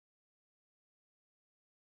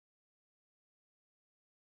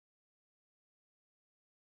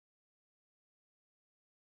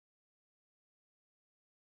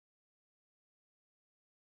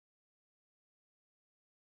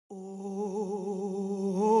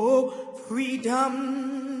Oh,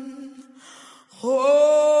 freedom.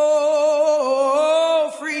 Oh,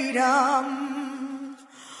 freedom.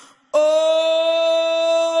 Oh,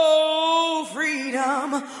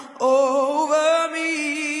 freedom over me.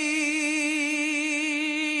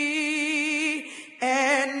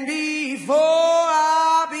 And before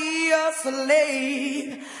I be a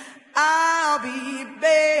slave, I'll be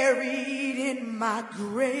buried in my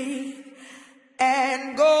grave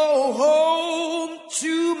and go home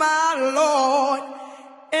to my Lord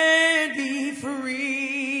and be free.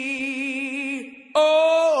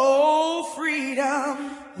 Oh,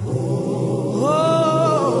 freedom.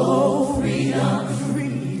 Oh, freedom.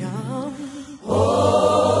 Freedom.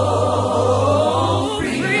 Oh,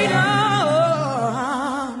 freedom.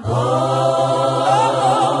 Oh,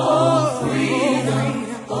 freedom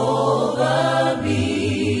over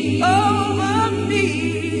me. Over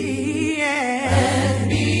me. And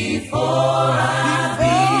before I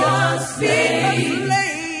be a slave,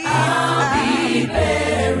 I'll be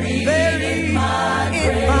buried in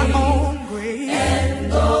my own grave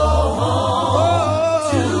and go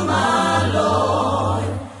home to my Lord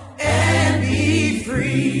and be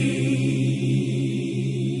free.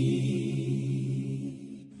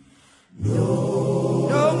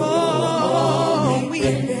 No more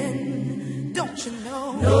weeping, don't you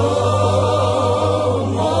know? No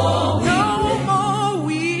more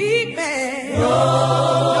weeping.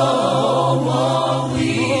 No more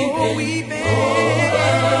weeping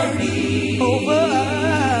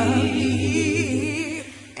over me.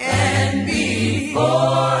 And before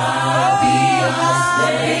I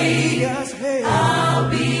be a slave, I'll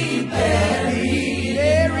be buried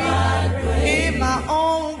in my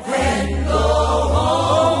own grave and go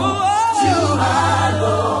home to my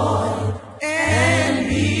Lord and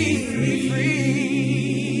be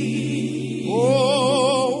free.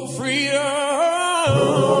 Oh, freedom.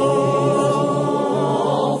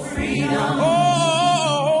 Oh, freedom.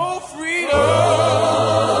 Oh, freedom.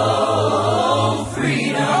 Oh,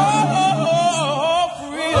 freedom. Oh,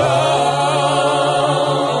 freedom.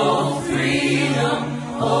 Oh, freedom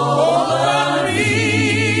over me.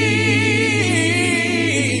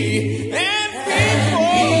 And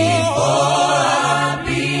before I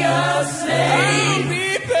be a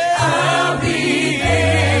slave, I'll be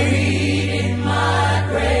buried in my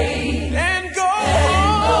grave and go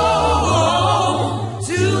home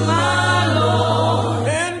to my Lord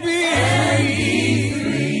and be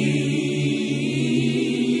free.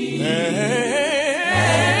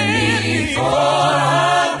 And before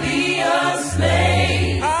I be a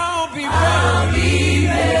slave, I'll be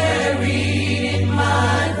buried in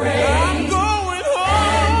my grave. I'm going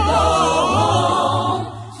home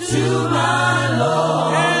to my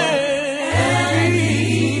Lord and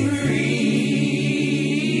be free.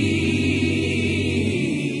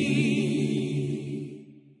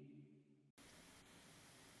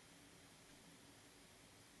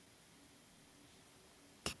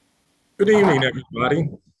 Good evening, everybody.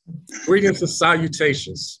 Greetings and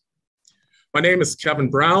salutations. My name is Kevin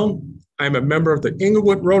Brown. I'm a member of the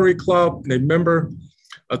Inglewood Rotary Club and a member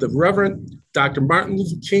of the Reverend Dr. Martin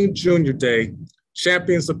Luther King Jr. Day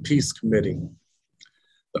Champions of Peace Committee.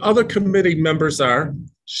 The other committee members are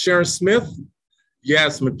Sharon Smith,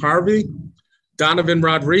 Yasmin Parvey, Donovan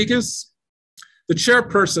Rodriguez, the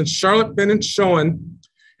chairperson Charlotte Bennett Schoen,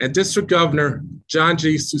 and District Governor John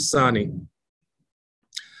G. Susani.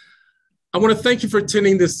 I want to thank you for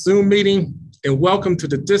attending this Zoom meeting and welcome to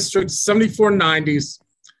the District 7490's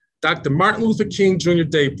Dr. Martin Luther King Jr.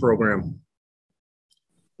 Day program.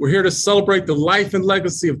 We're here to celebrate the life and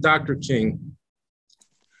legacy of Dr. King.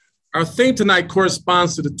 Our theme tonight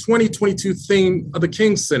corresponds to the 2022 theme of the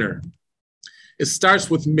King Center. It starts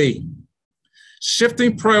with me,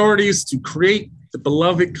 shifting priorities to create the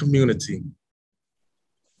beloved community.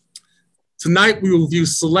 Tonight, we will view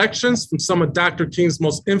selections from some of Dr. King's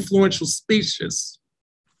most influential speeches.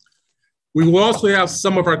 We will also have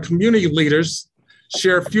some of our community leaders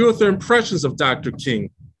share a few of their impressions of Dr. King.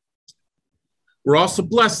 We're also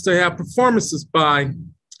blessed to have performances by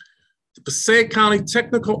the Passaic County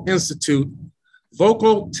Technical Institute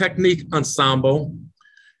Vocal Technique Ensemble,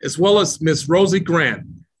 as well as Ms. Rosie Grant,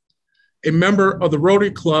 a member of the Rotary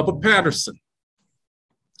Club of Patterson.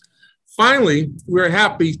 Finally, we are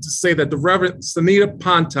happy to say that the Reverend Sanetta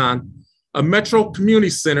Ponton of Metro Community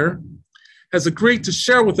Center has agreed to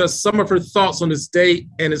share with us some of her thoughts on this day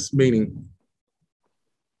and its meaning.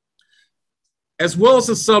 As well as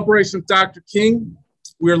the celebration of Dr. King,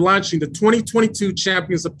 we are launching the 2022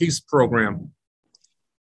 Champions of Peace program.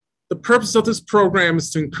 The purpose of this program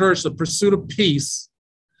is to encourage the pursuit of peace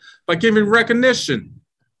by giving recognition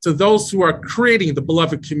to those who are creating the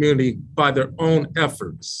beloved community by their own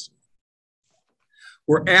efforts.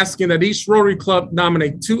 We're asking that each Rotary Club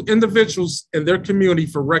nominate 2 individuals in their community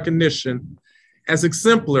for recognition as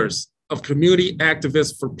exemplars of community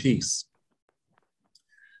activists for peace.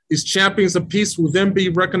 These champions of peace will then be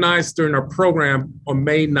recognized during our program on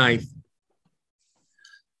May 9th.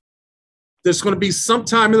 There's going to be some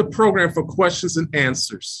time in the program for questions and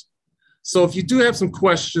answers. So if you do have some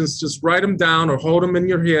questions, just write them down or hold them in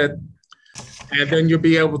your head, and then you'll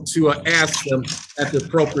be able to ask them at the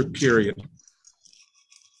appropriate period.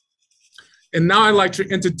 And now I'd like to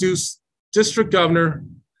introduce District Governor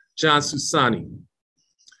John Susani.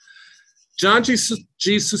 John G.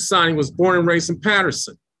 Susani was born and raised in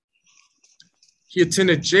Patterson. He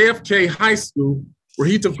attended JFK High School, where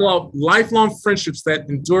he developed lifelong friendships that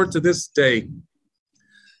endure to this day.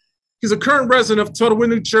 He's a current resident of Totowa,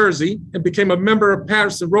 New Jersey, and became a member of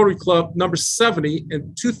Patterson Rotary Club number 70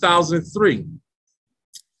 in 2003.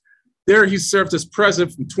 There he served as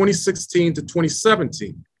president from 2016 to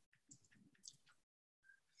 2017.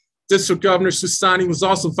 District Governor Susani was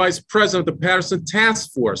also vice president of the Patterson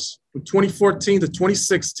Task Force from 2014 to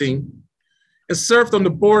 2016 and served on the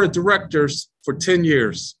board of directors for 10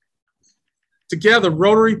 years. Together,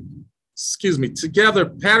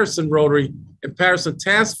 Patterson Rotary and Patterson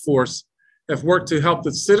Task Force have worked to help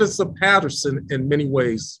the citizens of Patterson in many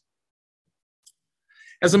ways.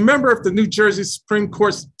 As a member of the New Jersey Supreme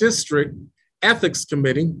Court's District Ethics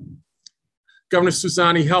Committee, Governor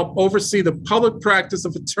Susani helped oversee the public practice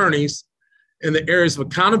of attorneys in the areas of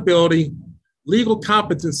accountability, legal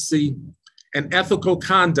competency, and ethical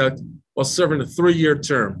conduct while serving a 3-year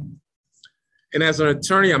term. And as an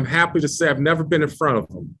attorney, I'm happy to say I've never been in front of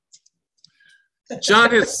him.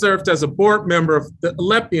 John has served as a board member of the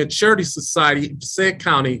Alepian Charity Society in Passaic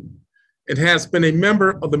County and has been a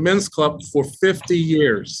member of the Men's Club for 50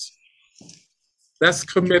 years. That's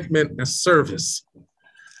commitment and service.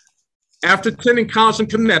 After attending college in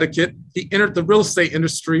Connecticut, he entered the real estate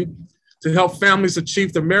industry to help families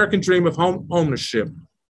achieve the American dream of home ownership.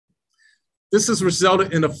 This has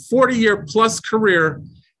resulted in a 40-year plus career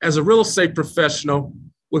as a real estate professional,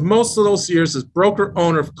 with most of those years as broker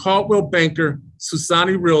owner of Caldwell Banker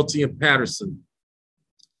Susani Realty in Patterson.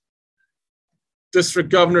 District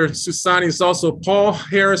Governor Susani is also a Paul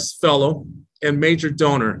Harris Fellow and major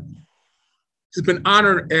donor. He's been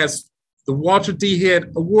honored as the Walter D.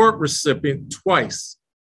 Head Award recipient twice.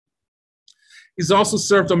 He's also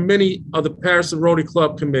served on many of the Patterson Rotary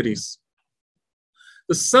Club committees.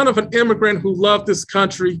 The son of an immigrant who loved this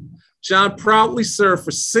country, John proudly served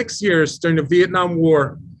for 6 years during the Vietnam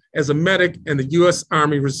War as a medic in the U.S.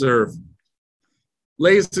 Army Reserve.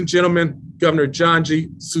 Ladies and gentlemen, Governor John G.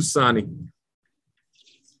 Susani.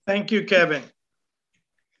 Thank you, Kevin.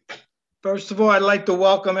 First of all, I'd like to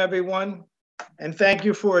welcome everyone and thank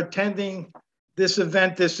you for attending this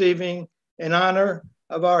event this evening in honor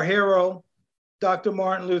of our hero, Dr.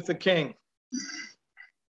 Martin Luther King.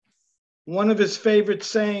 One of his favorite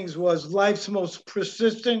sayings was, life's most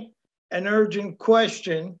persistent and urgent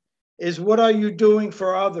question is, what are you doing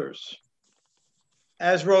for others?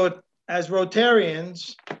 As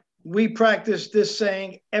Rotarians, we practice this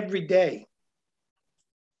saying every day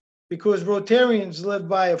because Rotarians live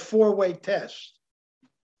by a 4-way test.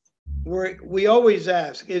 We always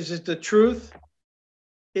ask, is it the truth?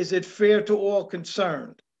 Is it fair to all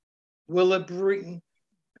concerned? Will it bring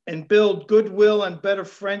and build goodwill and better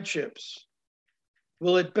friendships?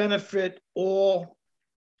 Will it benefit all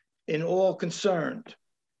in all concerned?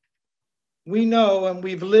 We know, and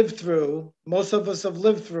we've lived through, most of us have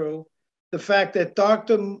lived through, the fact that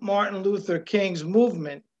Dr. Martin Luther King's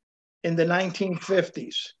movement in the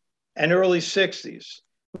 1950s and early 60s,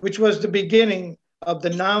 which was the beginning of the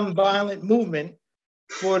nonviolent movement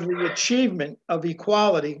for the achievement of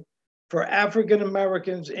equality for African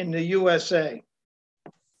Americans in the USA.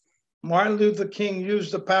 Martin Luther King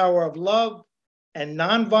used the power of love and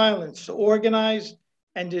nonviolence to organize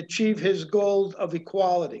and achieve his goal of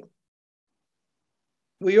equality.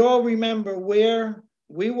 We all remember where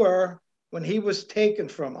we were when he was taken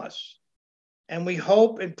from us, and we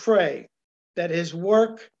hope and pray that his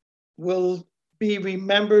work will be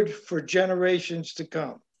remembered for generations to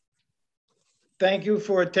come. Thank you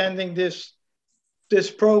for attending this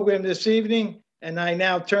program this evening, and I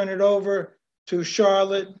now turn it over to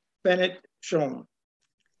Charlotte Bennett-Schoen.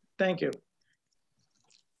 Thank you.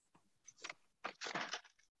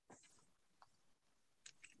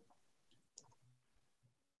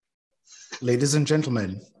 Ladies and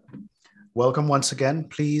gentlemen, welcome once again.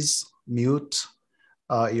 Please mute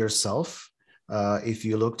yourself. If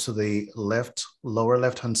you look to the lower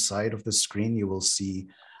left-hand side of the screen, you will see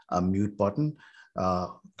mute button.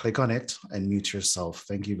 Click on it and mute yourself.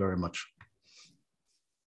 Thank you very much.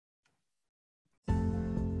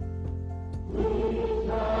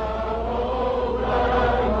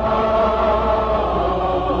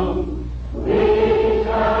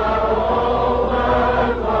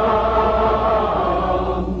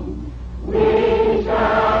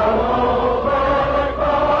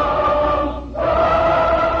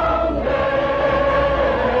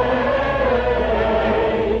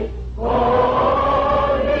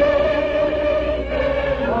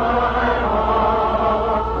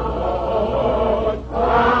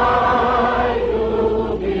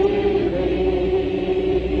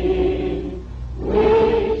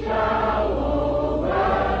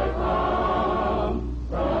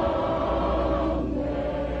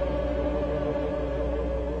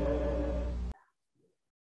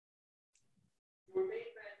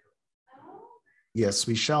 Yes,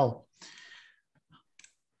 we shall.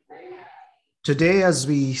 Today, as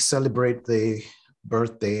we celebrate the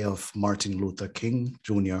birthday of Martin Luther King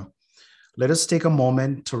Jr., let us take a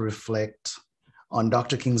moment to reflect on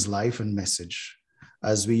Dr. King's life and message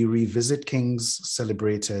as we revisit King's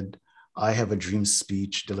celebrated I Have a Dream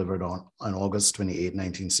speech delivered on August 28,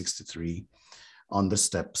 1963, on the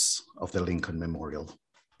steps of the Lincoln Memorial.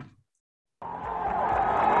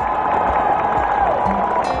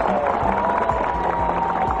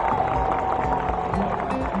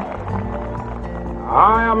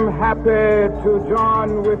 I am happy to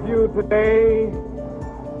join with you today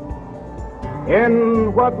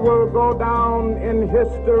in what will go down in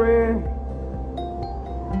history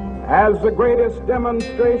as the greatest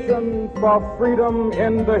demonstration for freedom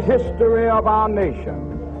in the history of our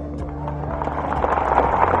nation.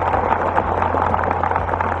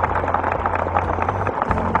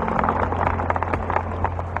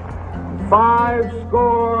 Five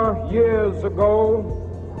score years ago,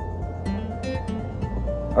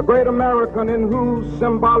 a great American in whose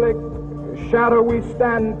symbolic shadow we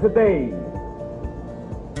stand today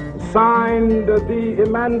signed the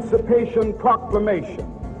Emancipation Proclamation.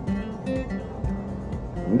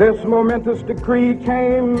 This momentous decree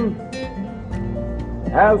came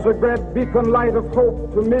as a great beacon light of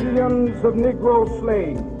hope to millions of Negro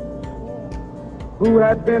slaves who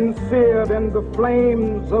had been seared in the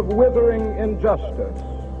flames of withering injustice.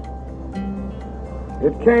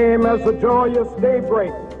 It came as a joyous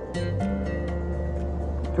daybreak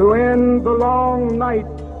to end the long night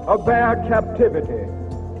of their captivity.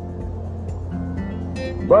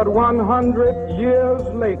 But 100 years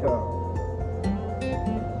later,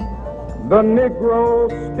 the Negro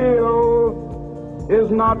still is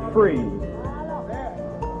not free.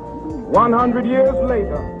 100 years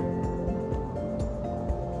later,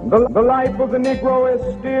 the life of the Negro is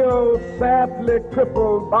still sadly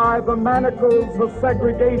crippled by the manacles of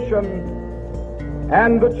segregation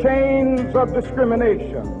and the chains of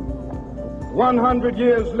discrimination. 100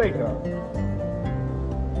 years later,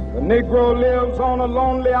 the Negro lives on a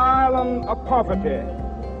lonely island of poverty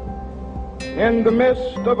in the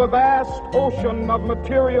midst of a vast ocean of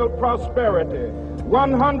material prosperity.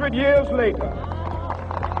 100 years later,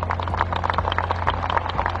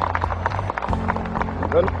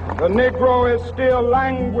 the Negro is still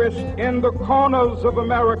languished in the corners of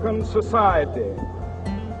American society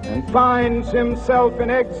and finds himself in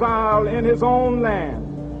exile in his own land.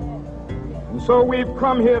 And so we've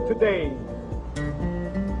come here today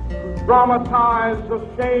to dramatize a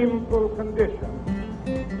shameful condition.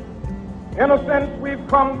 In a sense, we've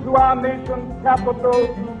come to our nation's capital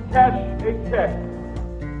to cash a check.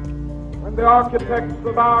 When the architects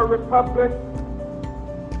of our republic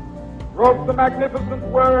wrote the magnificent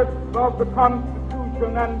words of the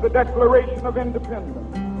Constitution and the Declaration of Independence,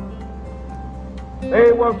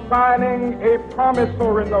 they were signing a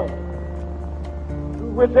promissory note to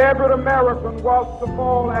which every American was to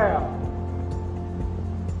fall heir.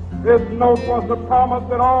 This note was a promise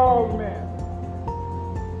that all men,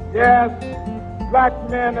 yes, black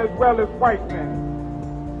men as well as white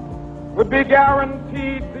men, would be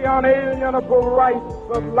guaranteed the unalienable rights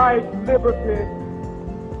of life, liberty,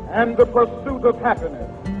 and the pursuit of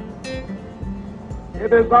happiness.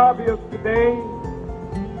 It is obvious today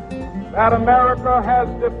that America has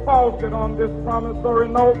defaulted on this promissory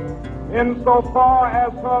note insofar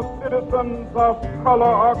as her citizens of color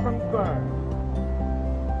are concerned.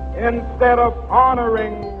 Instead of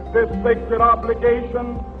honoring this sacred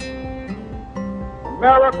obligation,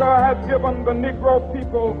 America has given the Negro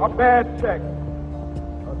people a bad check,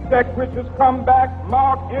 a check which has come back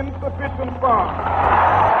marked insufficient funds.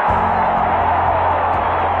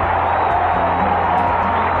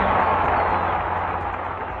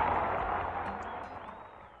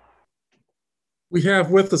 We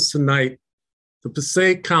have with us tonight the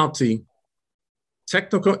Passaic County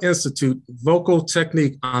Technical Institute Vocal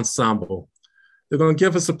Technique Ensemble. They're going to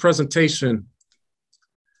give us a presentation.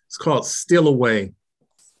 It's called Steal Away.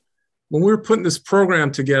 When we were putting this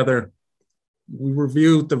program together, we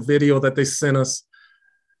reviewed the video that they sent us.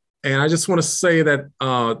 And I just want to say that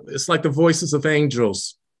it's like the voices of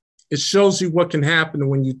angels. It shows you what can happen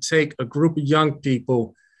when you take a group of young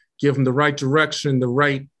people, give them the right direction, the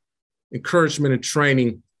right encouragement and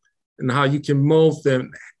training, and how you can mold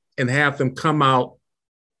them and have them come out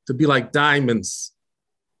to be like diamonds,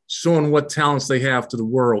 showing what talents they have to the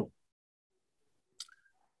world.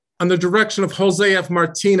 Under the direction of Jose F.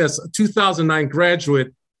 Martinez, a 2009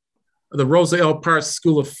 graduate of the Rosa L. Parks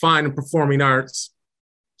School of Fine and Performing Arts,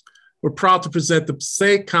 we're proud to present the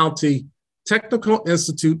Passaic County Technical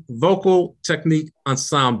Institute Vocal Technique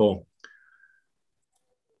Ensemble,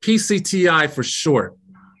 PCTI for short.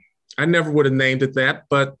 I never would have named it that,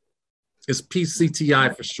 but it's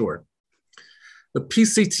PCTI for short. The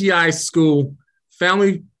PCTI school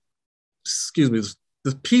family, the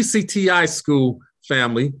PCTI school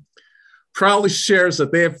family proudly shares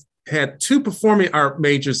that they have had 2 performing art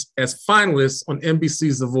majors as finalists on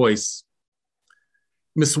NBC's The Voice.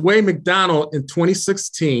 Miss Way McDonald in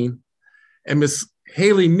 2016 and Miss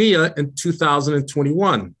Haley Mia in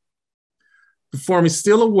 2021. Performing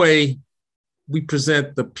Steal Away, we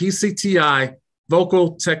present the PCTI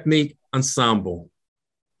Vocal Technique Ensemble.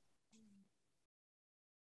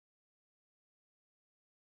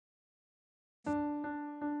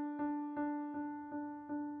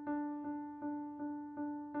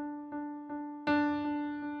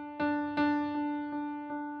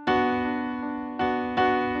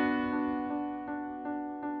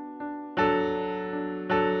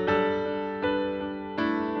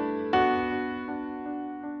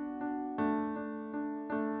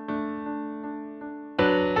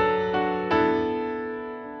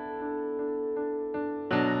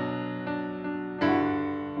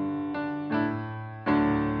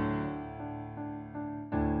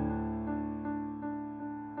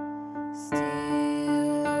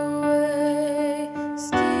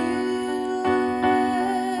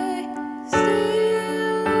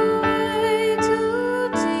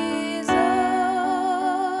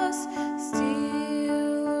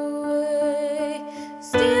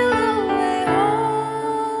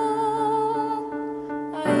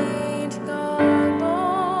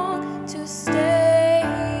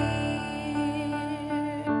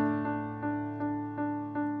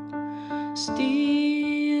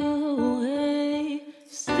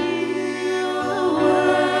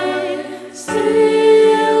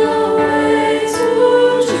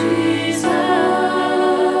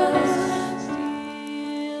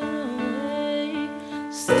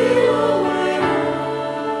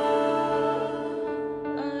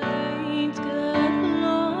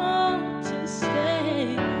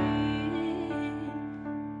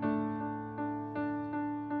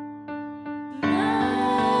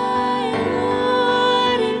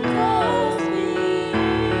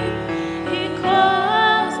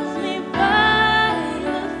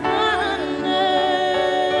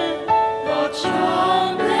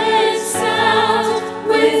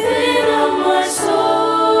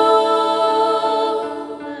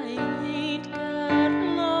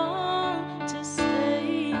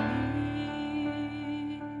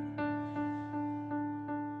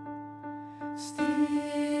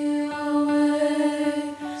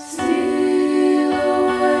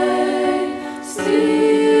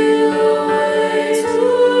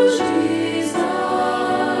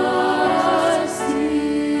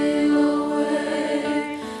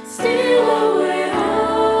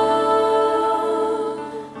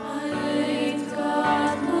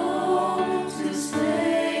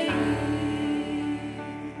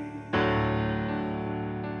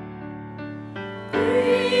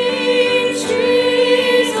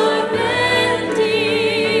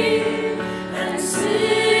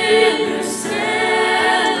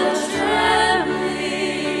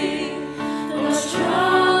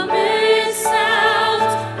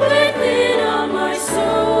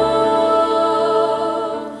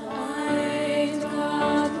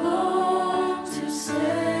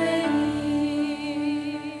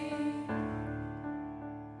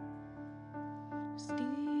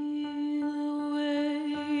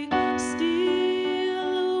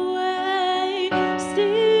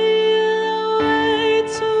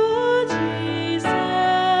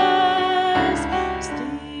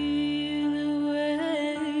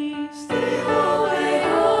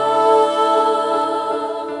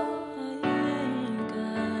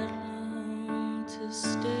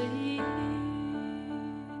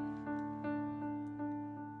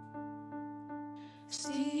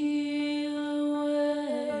 Steal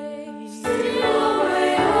away.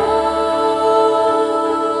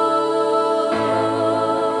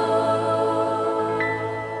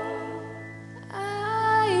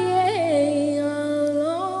 I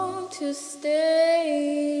long to stay.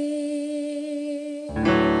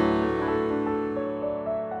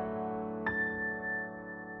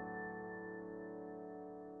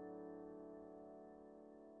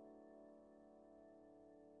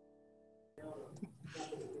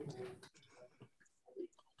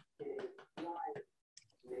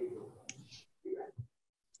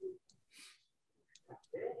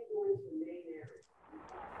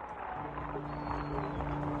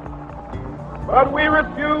 But we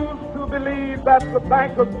refuse to believe that the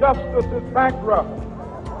Bank of Justice is bankrupt.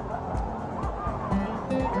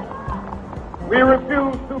 We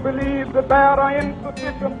refuse to believe that there are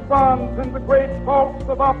insufficient funds in the great vaults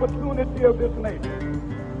of opportunity of this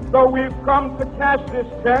nation. So we've come to cash this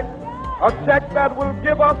check, a check that will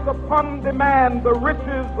give us upon demand the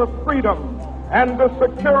riches of freedom and the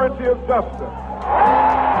security of justice.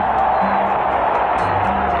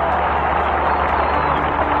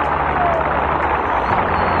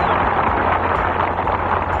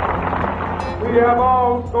 We have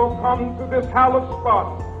also come to this hallowed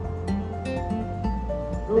spot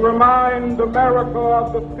to remind America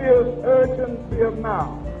of the fierce urgency of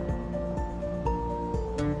now.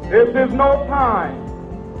 This is no time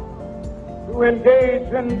to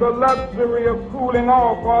engage in the luxury of cooling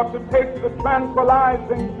off or to take the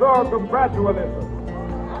tranquilizing drug of gradualism.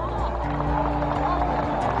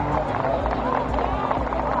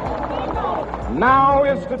 Now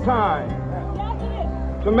is the time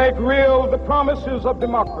to make real the promises of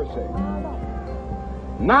democracy.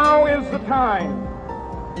 Now is the time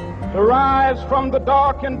to rise from the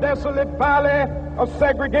dark and desolate valley of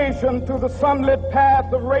segregation to the sunlit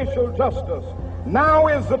path of racial justice. Now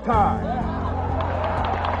is the time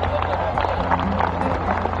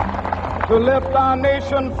to lift our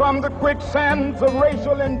nation from the quicksands of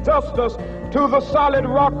racial injustice to the solid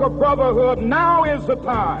rock of brotherhood. Now is the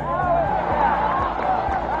time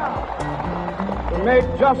to make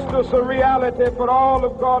justice a reality for all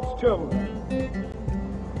of God's children.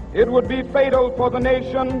 It would be fatal for the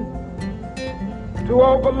nation to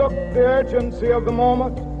overlook the urgency of the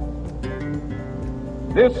moment.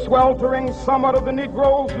 This sweltering summit of the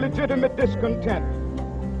Negro's legitimate discontent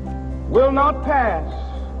will not pass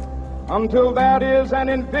until there is an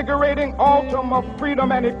invigorating autumn of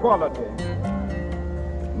freedom and equality.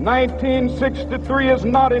 1963 is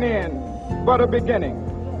not an end, but a beginning.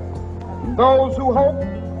 Those who hope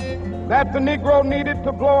that the Negro needed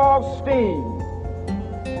to blow off steam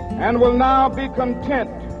and will now be content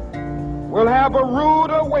will have a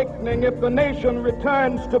rude awakening if the nation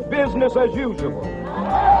returns to business as usual.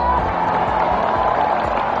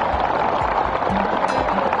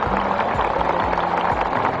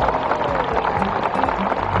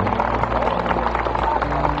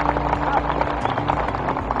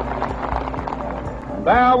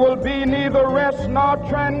 There will be neither rest nor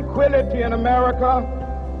tranquility in America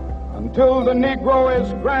until the Negro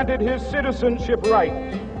is granted his citizenship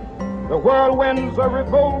rights. The whirlwinds of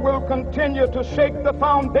revolt will continue to shake the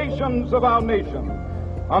foundations of our nation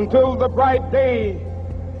until the bright day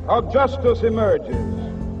of justice emerges.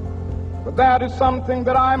 But that is something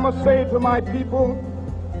that I must say to my people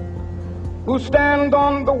who stand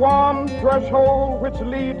on the warm threshold which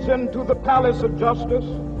leads into the palace of justice.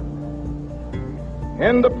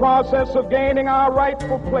 In the process of gaining our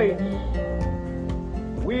rightful place,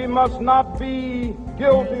 we must not be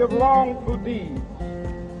guilty of wrongful deeds.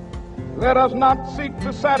 Let us not seek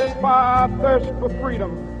to satisfy our thirst for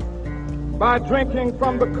freedom by drinking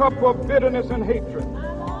from the cup of bitterness and hatred.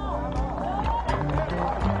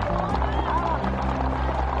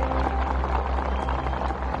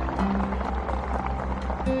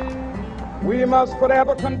 We must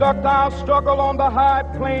forever conduct our struggle on the high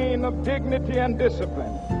plane of dignity and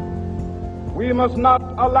discipline. We must not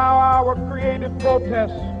allow our creative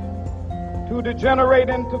protests to degenerate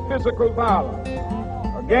into physical violence.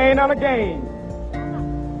 Again and again,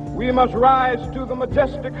 we must rise to the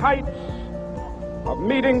majestic heights of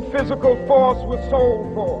meeting physical force with soul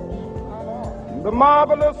force. The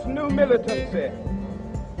marvelous new militancy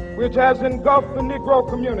which has engulfed the Negro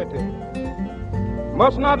community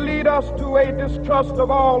must not lead us to a distrust of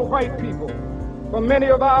all white people. For many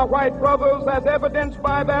of our white brothers, as evidenced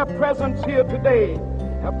by their presence here today,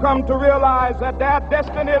 have come to realize that their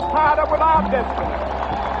destiny is tied up with our destiny.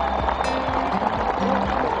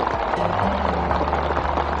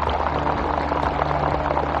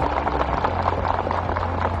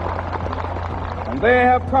 They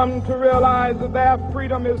have come to realize that their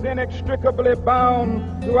freedom is inextricably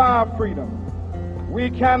bound to our freedom.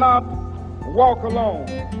 We cannot walk alone.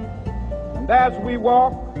 And as we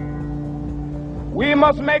walk, we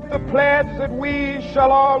must make the pledge that we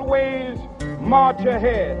shall always march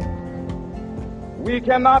ahead. We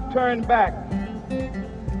cannot turn back.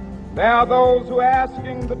 There are those who are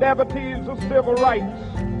asking the devotees of civil rights,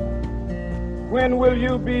 when will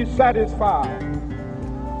you be satisfied?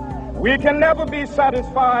 We can never be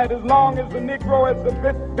satisfied as long as the Negro is the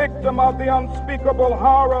victim of the unspeakable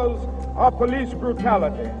horrors of police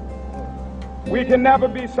brutality. We can never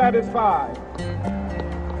be satisfied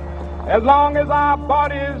as long as our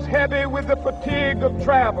bodies, heavy with the fatigue of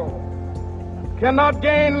travel, cannot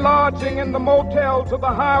gain lodging in the motels of the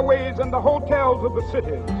highways and the hotels of the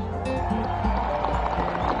cities.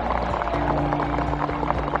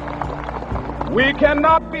 We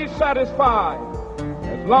cannot be satisfied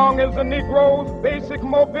as long as the Negro's basic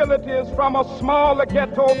mobility is from a smaller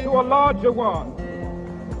ghetto to a larger one.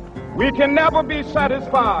 We can never be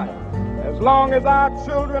satisfied as long as our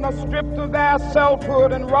children are stripped of their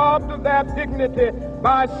selfhood and robbed of their dignity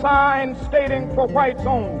by signs stating for whites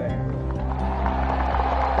only.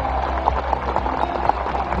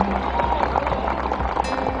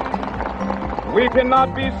 We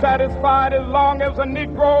cannot be satisfied as long as a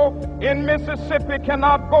Negro in Mississippi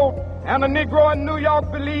cannot vote and a Negro in New York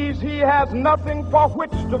believes he has nothing for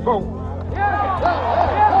which to vote.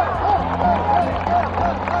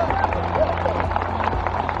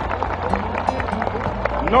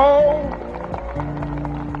 No,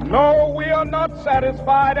 we are not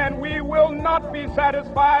satisfied, and we will not be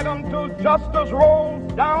satisfied until justice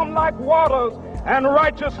rolls down like waters and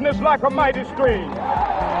righteousness like a mighty stream.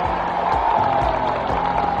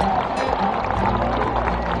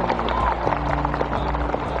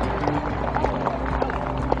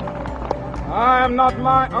 I am not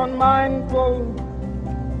unmindful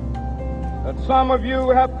that some of you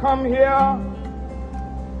have come here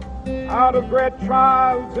out of great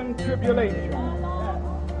trials and tribulation.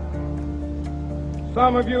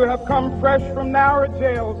 Some of you have come fresh from narrow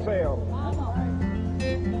jail cells.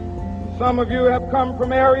 Some of you have come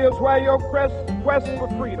from areas where your quest for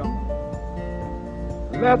freedom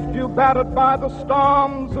left you battered by the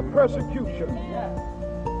storms of persecution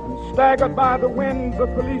and staggered by the winds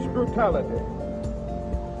of police brutality.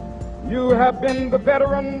 You have been the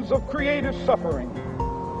veterans of creative suffering.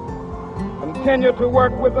 Continue to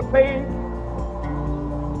work with the faith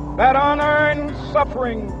that unearned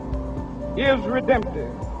suffering is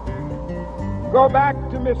redemptive. Go back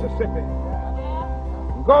to Mississippi.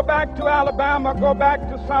 Go back to Alabama. Go back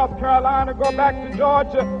to South Carolina. Go back to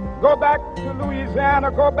Georgia. Go back to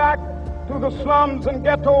Louisiana. Go back to the slums and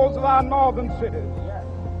ghettos of our northern cities,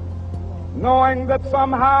 knowing that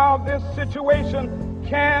somehow this situation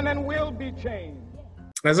can and will be changed.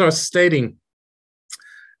 As I was stating,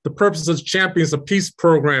 the purpose of the Champions of Peace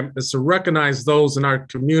program is to recognize those in our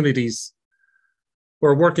communities who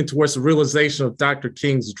are working towards the realization of Dr.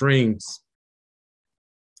 King's dreams.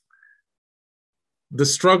 The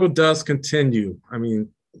struggle does continue. I mean,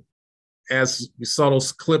 as we saw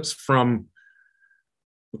those clips from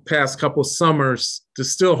the past couple of summers,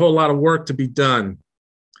 there's still a whole lot of work to be done.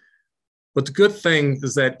 But the good thing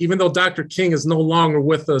is that even though Dr. King is no longer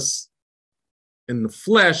with us in the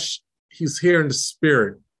flesh, he's here in the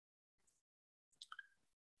spirit.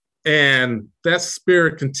 And that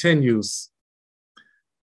spirit continues.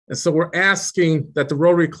 And so we're asking that the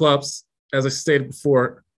Rotary clubs, as I stated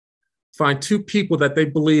before, find two people that they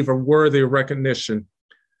believe are worthy of recognition.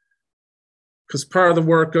 Because part of the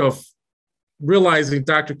work of realizing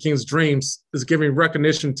Dr. King's dreams is giving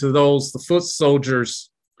recognition to those, the foot soldiers,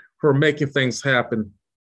 who are making things happen.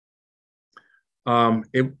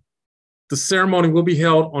 The ceremony will be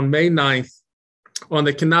held on May 9th on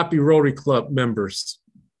the Cannot Be Rotary Club members.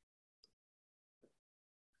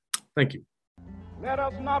 Thank you. Let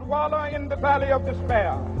us not wallow in the valley of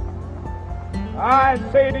despair. I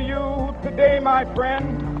say to you today, my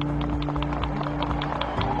friend,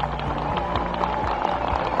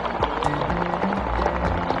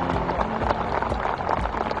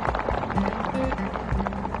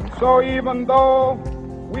 so even though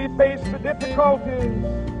we face the difficulties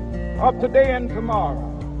of today and tomorrow,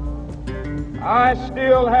 I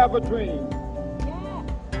still have a dream.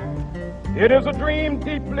 It is a dream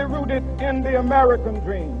deeply rooted in the American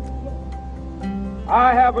dream.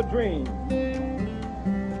 I have a dream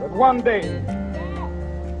that one day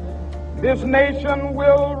this nation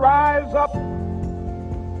will rise up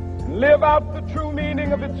and live out the true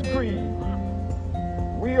meaning of its creed.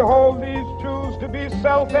 We hold these truths to be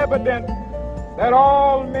self-evident, that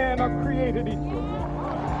all men are created equal.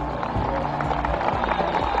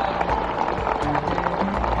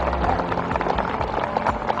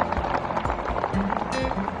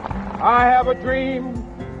 I have a dream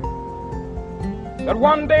that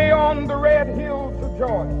one day on the red hills of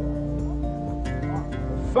Georgia,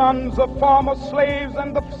 the sons of former slaves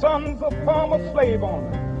and the sons of former slave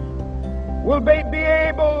owners will be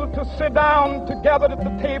able to sit down together at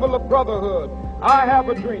the table of brotherhood. I have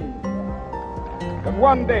a dream that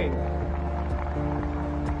one day,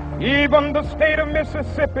 even the state of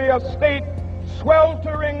Mississippi, a state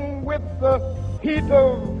sweltering with the heat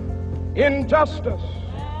of injustice,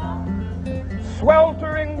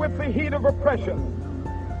 sweltering with the heat of oppression,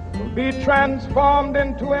 will be transformed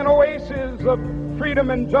into an oasis of freedom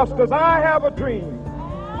and justice. I have a dream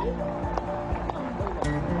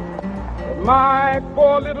that my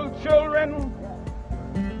 4 little children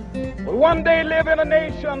will one day live in a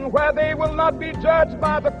nation where they will not be judged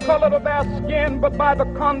by the color of their skin, but by the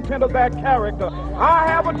content of their character. I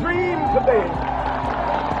have a dream today.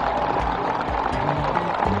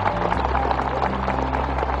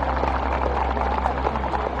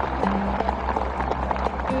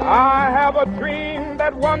 I have a dream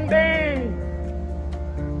that one day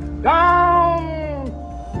down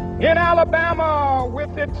in Alabama,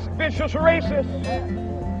 with its vicious racists,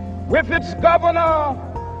 with its governor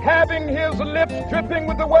having his lips dripping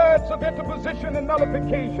with the words of interposition and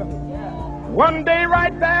nullification, one day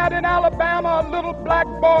right there in Alabama, little black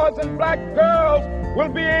boys and black girls will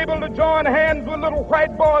be able to join hands with little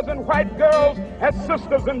white boys and white girls as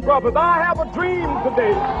sisters and brothers. I have a dream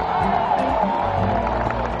today.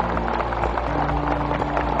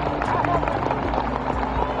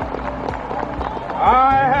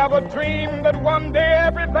 I have a dream that one day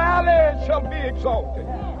every valley shall be exalted,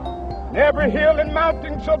 and every hill and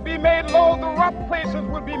mountain shall be made low, the rough places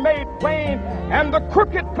will be made plain, and the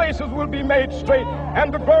crooked places will be made straight,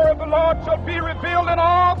 and the glory of the Lord shall be revealed, and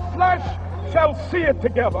all flesh shall see it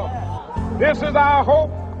together. This is our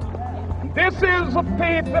hope. This is a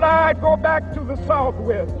faith that I go back to the South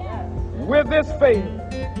with. With this faith,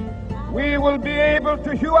 we will be able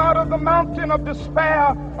to hew out of the mountain of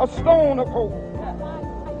despair a stone of hope.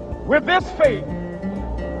 With this faith,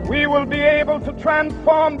 we will be able to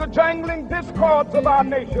transform the jangling discords of our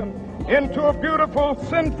nation into a beautiful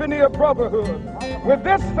symphony of brotherhood. With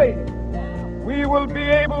this faith, we will be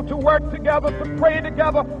able to work together, to pray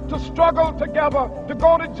together, to struggle together, to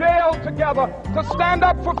go to jail together, to stand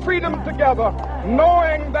up for freedom together,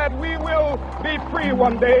 knowing that we will be free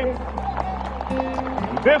one day.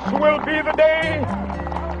 This will be the day.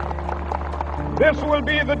 This will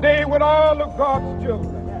be the day when all of God's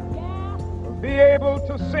children be able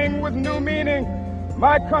to sing with new meaning,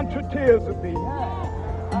 my country tears of thee.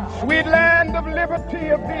 Sweet land of liberty,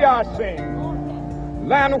 of thee I sing.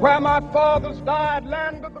 Land where my fathers died,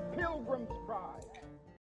 land of the pilgrim's pride.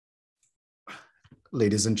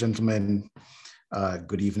 Ladies and gentlemen,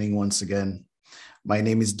 good evening once again. My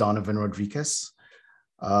name is Donovan Rodriguez.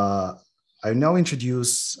 I now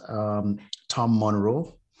introduce Tom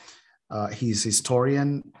Monroe. He's a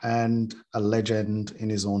historian and a legend in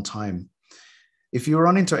his own time. If you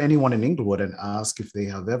run into anyone in Inglewood and ask if they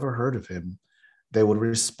have ever heard of him, they would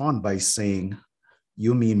respond by saying,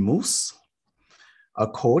 "You mean Moose?" A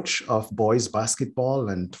coach of boys basketball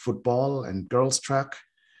and football and girls track,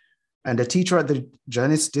 and a teacher at the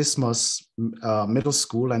Janice Dismas Middle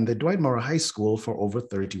School and the Dwight Moore High School for over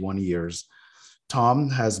 31 years. Tom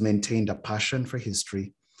has maintained a passion for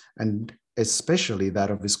history, and especially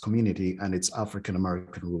that of his community and its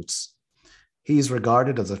African-American roots. He is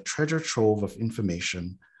regarded as a treasure trove of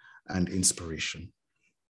information and inspiration.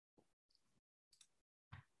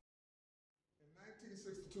 In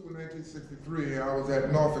 1962 and 1963, I was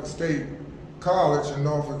at Norfolk State College in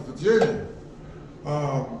Norfolk, Virginia.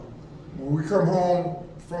 When we come home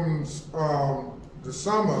from the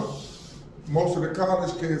summer, most of the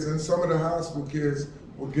college kids and some of the high school kids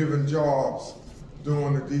were given jobs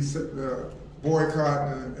during the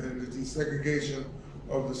boycott and the desegregation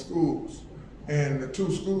of the schools. And the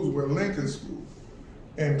two schools were Lincoln School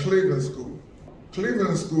and Cleveland School.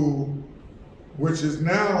 Cleveland School, which is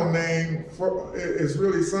now named, is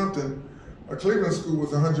really something. Cleveland School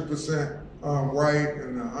was 100% white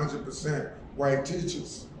and 100% white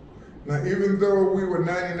teachers. Now, even though we were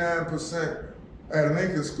 99% at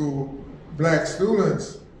Lincoln School, black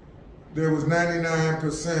students, there was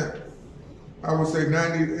 99%, I would say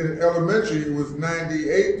 90, in elementary, it was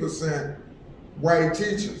 98% white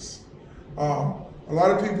teachers. A lot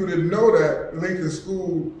of people didn't know that Lincoln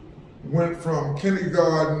School went from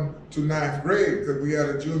kindergarten to 9th grade because we had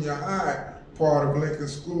a junior high part of Lincoln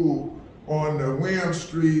School on the William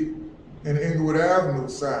Street and Inglewood Avenue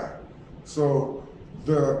side. So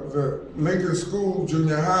the Lincoln School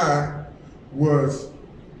junior high was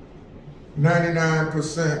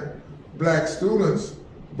 99% black students,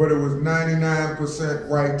 but it was 99%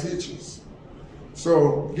 white teachers.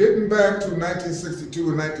 So getting back to 1962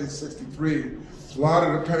 and 1963, a lot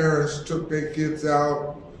of the parents took their kids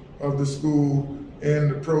out of the school in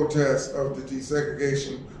the protest of the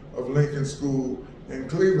desegregation of Lincoln School and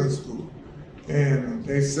Cleveland School. And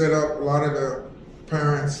they set up, a lot of the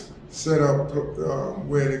parents set up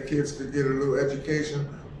where the kids could get a little education,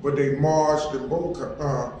 but they marched and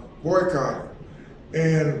boycotted.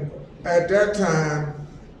 And at that time,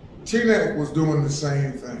 TNEC was doing the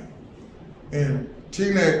same thing. And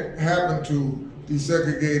TNEC happened to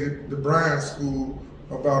desegregate the Bryant School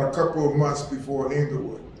about a couple of months before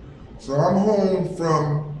Inglewood. So I'm home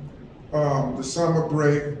from the summer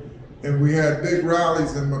break, and we had big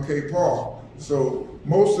rallies in MLK Park. So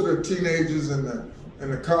most of the teenagers and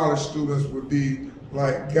the college students would be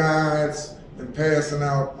like guides and passing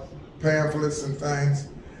out pamphlets and things.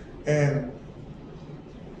 And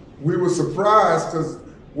we were surprised because,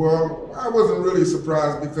 well, I wasn't really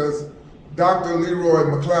surprised because Dr. Leroy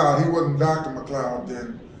McLeod, he wasn't Dr. McLeod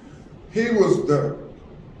then, he was the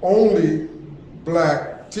only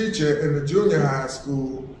black teacher in the junior high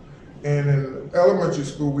school, and in elementary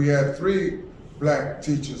school we had 3 black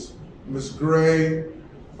teachers, Miss Gray,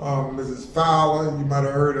 Mrs. Fowler, you might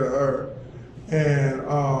have heard of her, and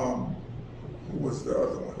who was the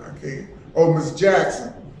other one? Miss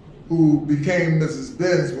Jackson, who became Mrs.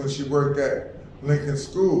 Benz when she worked at Lincoln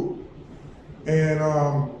School. And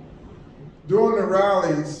during the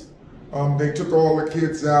rallies, they took all the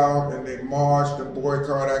kids out and they marched and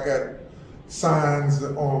boycotted. I got signs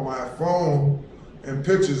on my phone and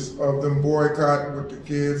pictures of them boycotting with the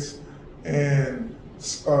kids and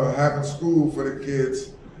having school for the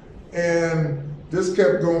kids. And this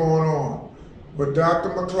kept going on. But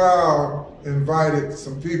Dr. McLeod invited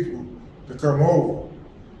some people to come over.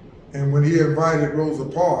 And when he invited Rosa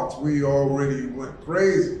Parks, we already went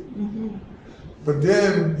crazy. Mm-hmm. But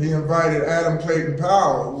then he invited Adam Clayton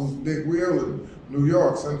Powell, who's big wheel in New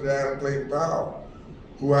York, Senator Adam Clayton Powell,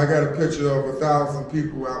 who I got a picture of 1,000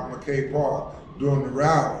 people out in MLK Park during the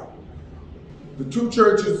rally. The 2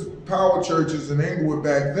 churches, power churches in Inglewood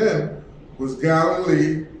back then was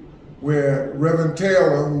Galilee, where Reverend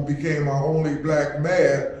Taylor, who became our only black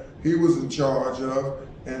mayor, he was in charge of,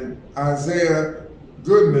 and Isaiah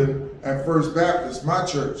Goodman at First Baptist, my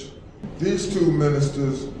church. These 2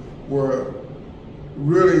 ministers were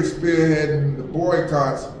really spearheading the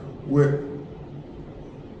boycotts with,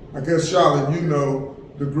 I guess, Charlotte, you know,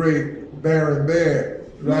 the great Baron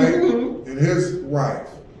Baird, right? Mm-hmm. And his wife.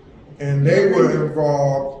 And they were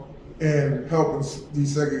involved in helping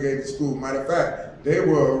desegregate the school. Matter of fact, they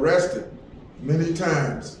were arrested many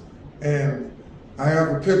times. And I have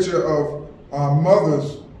a picture of our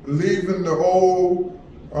mothers leaving the old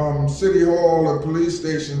City Hall and police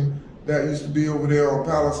station that used to be over there on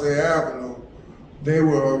Palisade Avenue. They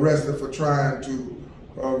were arrested for trying to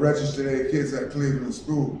register their kids at Cleveland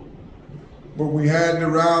School. But we had the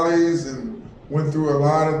rallies and went through a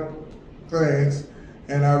lot of things.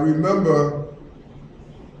 And I remember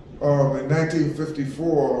in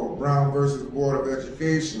 1954, Brown versus Board of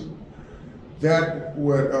Education, that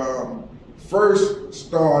what first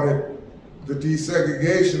started the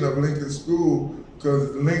desegregation of Lincoln School,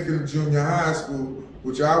 because Lincoln Junior High School,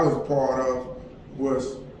 which I was a part of,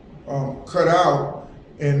 was cut out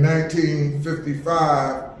in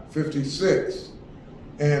 1955-56.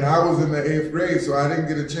 And I was in the 8th grade, so I didn't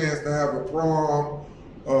get a chance to have a prom,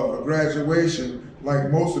 a graduation,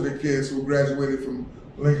 like most of the kids who graduated from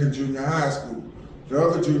Lincoln Junior High School. The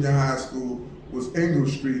other junior high school was Ingle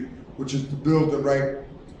Street, which is the building right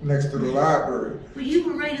next to the library. But you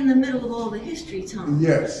were right in the middle of all the history, Tom.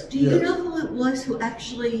 Yes. Do you know who it was who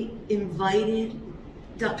actually invited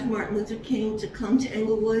Dr. Martin Luther King to come to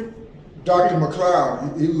Inglewood? Dr.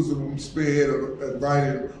 McLeod. He was the spearhead of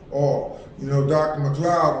inviting all. You know, Dr.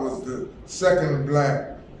 McLeod was the second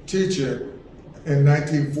black teacher in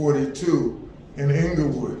 1942 in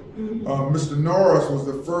Inglewood. Mm-hmm. Mr. Norris was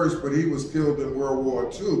the first, but he was killed in World War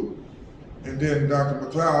II. And then Dr.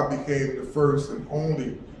 McLeod became the first and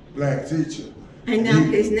only black teacher. And now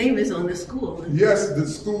his name is on the school. Yes, the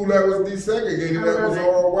school that was desegregated, that was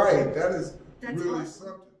all white. That's really awesome.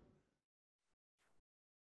 Something.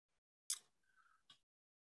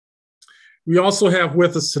 We also have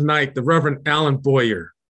with us tonight the Reverend Alan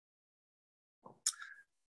Boyer.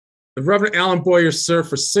 The Reverend Alan Boyer served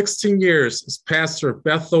for 16 years as pastor of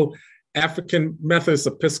Bethel African Methodist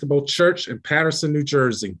Episcopal Church in Paterson, New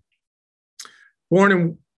Jersey. Born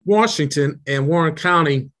in Washington and Warren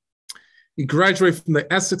County, he graduated from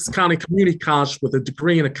the Essex County Community College with a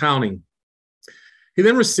degree in accounting. He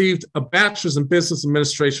then received a bachelor's in business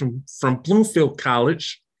administration from Bloomfield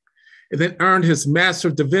College, and then earned his Master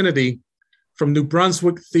of Divinity from New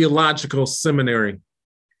Brunswick Theological Seminary.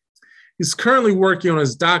 He's currently working on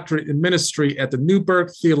his doctorate in ministry at the Newburgh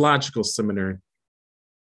Theological Seminary.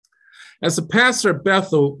 As a pastor at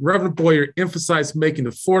Bethel, Reverend Boyer emphasized making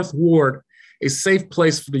the Fourth Ward a safe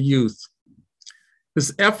place for the youth.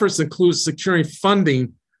 His efforts include securing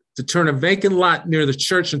funding to turn a vacant lot near the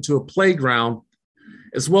church into a playground,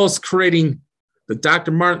 as well as creating the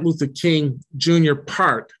Dr. Martin Luther King Jr.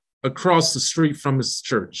 Park across the street from his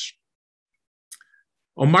church.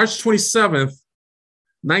 On March 27th,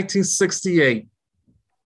 1968,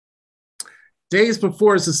 days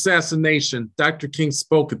before his assassination, Dr. King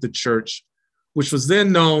spoke at the church, which was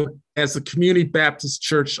then known as the Community Baptist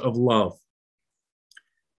Church of Love.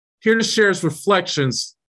 Here to share his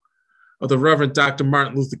reflections of the Reverend Dr.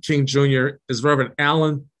 Martin Luther King Jr. is Reverend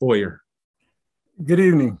Alan Boyer. Good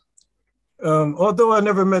evening. Although I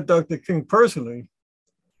never met Dr. King personally,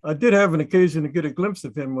 I did have an occasion to get a glimpse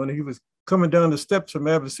of him when he was coming down the steps from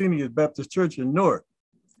Abyssinia Baptist Church in Newark.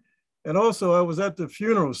 And also I was at the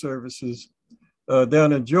funeral services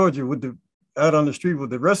down in Georgia out on the street with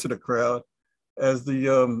the rest of the crowd as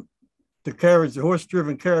the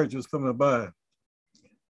horse-driven carriage was coming by.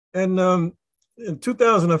 And in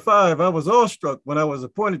 2005, I was awestruck when I was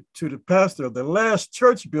appointed to the pastor of the last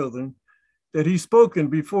church building that he spoke in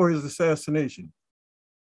before his assassination.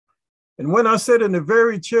 And when I sat in the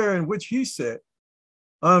very chair in which he sat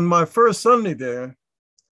on my first Sunday there,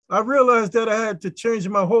 I realized that I had to change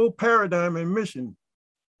my whole paradigm and mission.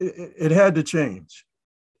 It had to change.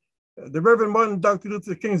 The Reverend Martin Dr.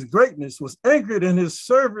 Luther King's greatness was anchored in his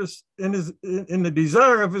service, in the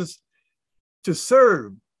desire of his to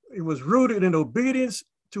serve. It was rooted in obedience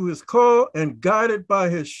to his call and guided by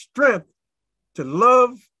his strength to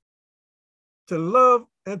love,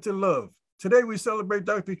 and to love. Today we celebrate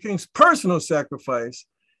Dr. King's personal sacrifice,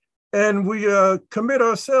 and we commit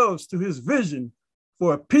ourselves to his vision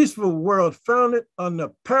for a peaceful world founded on the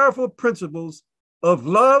powerful principles of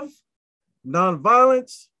love,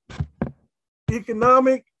 nonviolence,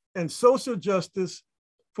 economic and social justice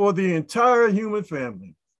for the entire human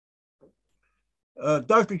family.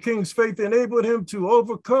 Dr. King's faith enabled him to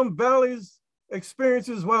overcome valleys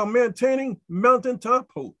experiences while maintaining mountaintop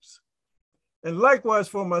hopes. And likewise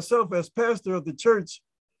for myself as pastor of the church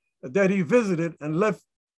that he visited and left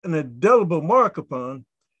an indelible mark upon,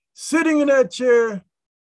 sitting in that chair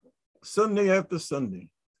Sunday after Sunday.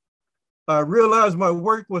 I realized my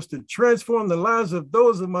work was to transform the lives of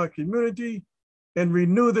those in my community and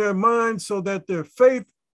renew their minds so that their faith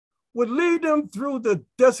would lead them through the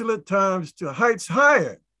desolate times to heights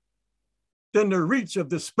higher than the reach of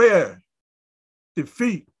despair,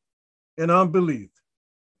 defeat, and unbelief.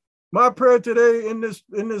 My prayer today in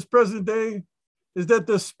this present day is that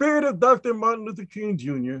the spirit of Dr. Martin Luther King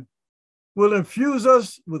Jr. will infuse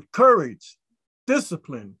us with courage,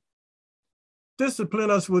 discipline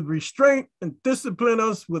us with restraint, and discipline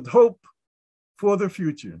us with hope for the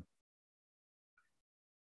future.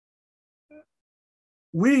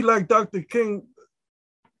 We, like Dr. King,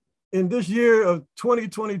 in this year of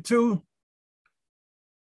 2022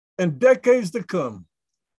 and decades to come,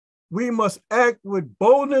 we must act with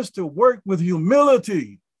boldness to work with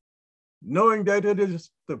humility, knowing that it is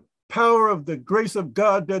the power of the grace of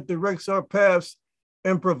God that directs our paths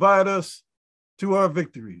and provide us to our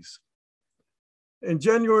victories. In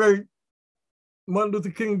January, Martin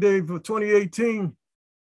Luther King Day of 2018,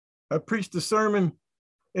 I preached a sermon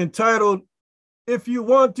entitled, "If you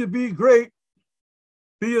want to be great,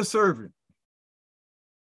 be a servant."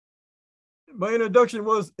 My introduction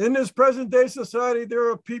was, in this present day society, there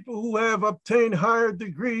are people who have obtained higher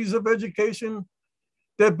degrees of education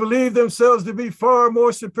that believe themselves to be far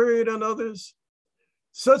more superior than others.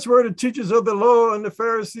 Such were the teachers of the law and the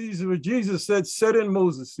Pharisees who Jesus said sat in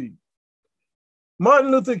Moses' seat.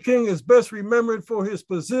 Martin Luther King is best remembered for his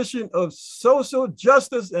position of social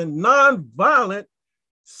justice and nonviolent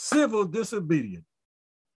civil disobedience.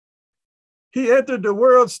 He entered the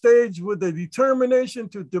world stage with a determination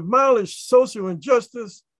to demolish social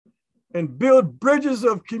injustice and build bridges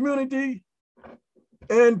of community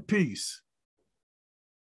and peace.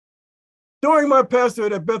 During my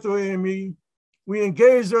pastorate at Bethel AME, we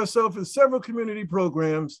engaged ourselves in several community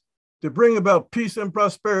programs to bring about peace and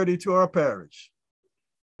prosperity to our parish.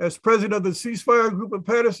 As president of the Ceasefire Group of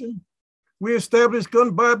Patterson, we established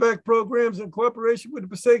gun buyback programs in cooperation with the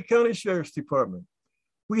Passaic County Sheriff's Department.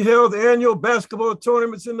 We held annual basketball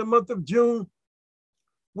tournaments in the month of June,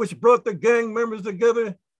 which brought the gang members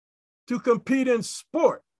together to compete in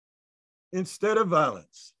sport instead of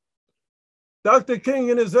violence. Dr. King,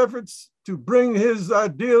 in his efforts to bring his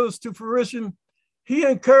ideals to fruition, he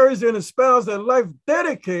encouraged and espoused a life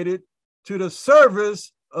dedicated to the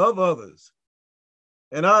service of others.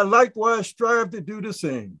 And I likewise strive to do the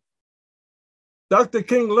same. Dr.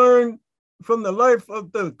 King learned from the life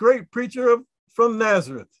of the great preacher from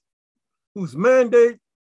Nazareth, whose mandate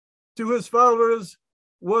to his followers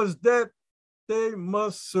was that they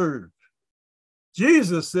must serve.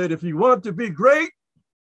 Jesus said, if you want to be great,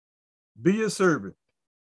 be a servant.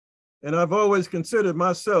 And I've always considered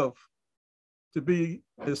myself to be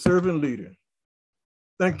a servant leader.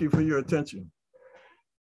 Thank you for your attention.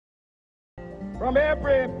 From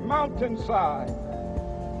every mountainside,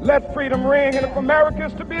 let freedom ring. And if America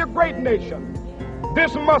is to be a great nation,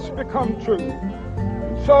 this must become true.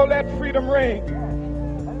 So let freedom ring.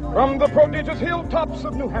 From the prodigious hilltops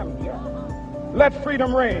of New Hampshire, let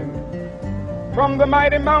freedom ring. From the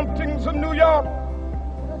mighty mountains of New York,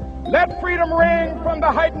 let freedom ring. From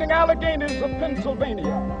the heightening Alleghenies of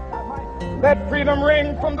Pennsylvania, let freedom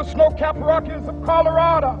ring. From the snow-capped Rockies of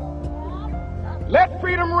Colorado, let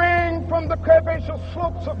freedom ring. From the curvaceous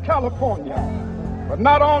slopes of California. But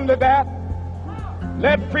not only that,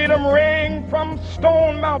 let freedom ring from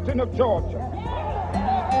Stone Mountain of Georgia.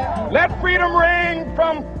 Let freedom ring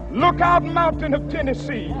from Lookout Mountain of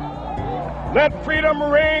Tennessee. Let freedom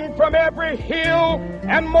ring from every hill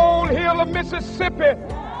and molehill of Mississippi,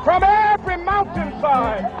 from every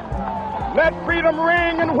mountainside. Let freedom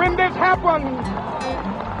ring. And when this happens,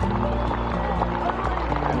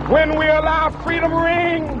 when we allow freedom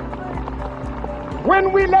ring,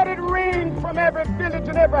 when we let it ring from every village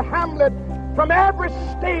and every hamlet, from every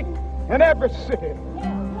state and every city,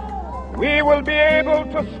 we will be able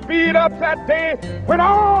to speed up that day when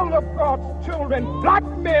all of God's children, black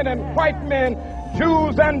men and white men,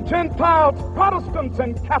 Jews and Gentiles, Protestants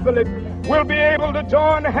and Catholics, will be able to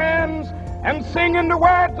join hands and sing in the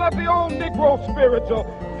words of the old Negro spiritual,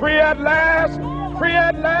 free at last, free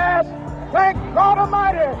at last. Thank God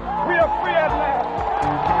Almighty, we are free at last.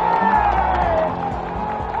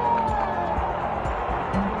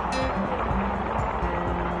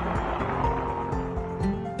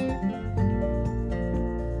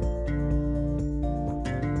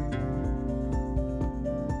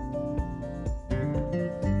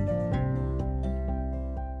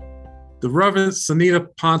 The Reverend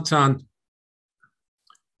Sanetta Ponton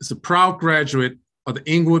is a proud graduate of the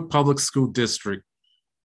Inglewood Public School District.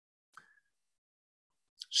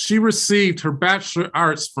 She received her Bachelor of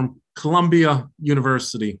Arts from Columbia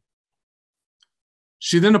University.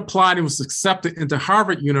 She then applied and was accepted into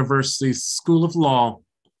Harvard University's School of Law,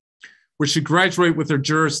 where she graduated with her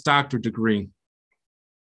Juris Doctor degree.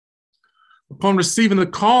 Upon receiving the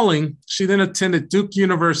calling, she then attended Duke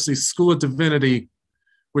University School of Divinity,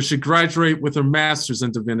 where she graduated with her master's in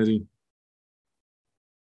divinity.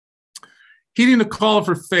 Heeding the call of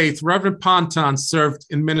her faith, Reverend Ponton served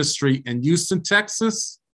in ministry in Houston,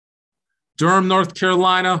 Texas, Durham, North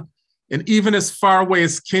Carolina, and even as far away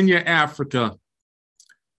as Kenya, Africa.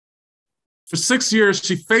 For 6 years,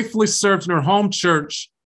 she faithfully served in her home church,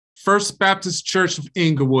 First Baptist Church of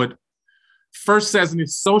Inglewood, first as an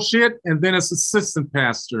associate and then as assistant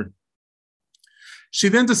pastor. She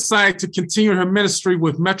then decided to continue her ministry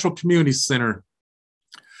with Metro Community Center.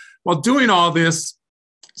 While doing all this,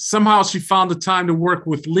 somehow she found the time to work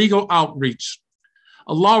with Legal Outreach,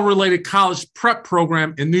 a law-related college prep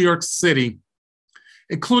program in New York City,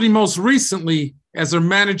 including most recently as her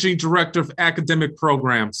managing director of academic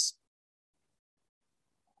programs.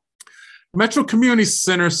 Metro Community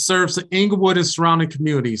Center serves the Inglewood and surrounding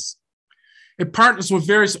communities. It partners with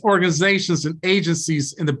various organizations and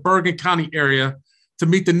agencies in the Bergen County area to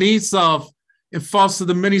meet the needs of and foster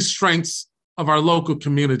the many strengths of our local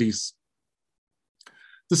communities.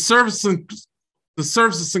 The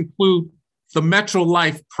services include the Metro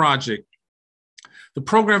Life Project. The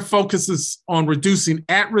program focuses on reducing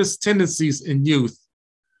at-risk tendencies in youth.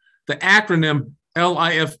 The acronym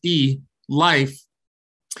LIFE, LIFE,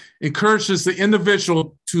 encourages the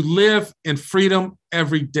individual to live in freedom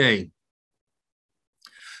every day.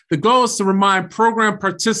 The goal is to remind program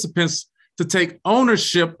participants to take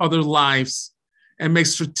ownership of their lives and make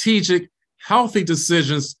strategic, healthy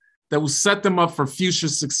decisions that will set them up for future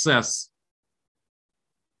success.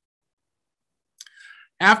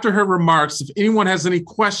 After her remarks, if anyone has any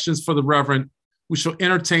questions for the Reverend, we shall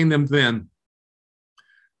entertain them then.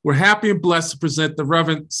 We're happy and blessed to present the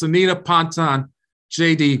Reverend Sanetta Ponton,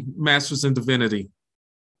 JD, Master's in Divinity.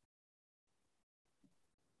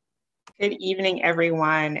 Good evening,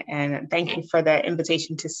 everyone, and thank you for the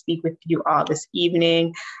invitation to speak with you all this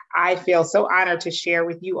evening. I feel so honored to share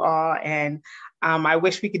with you all, and I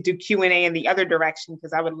wish we could do Q&A in the other direction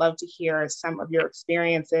because I would love to hear some of your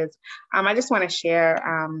experiences. I just want to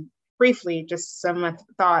share briefly just some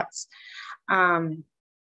thoughts on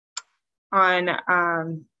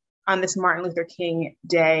this Martin Luther King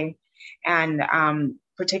Day, and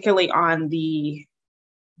particularly on the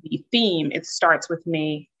theme, It Starts With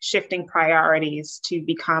Me, shifting priorities to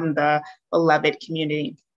become the beloved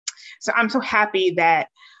community. So I'm so happy that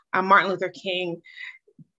Martin Luther King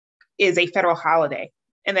is a federal holiday,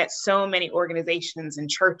 and that so many organizations and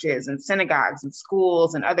churches and synagogues and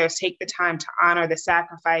schools and others take the time to honor the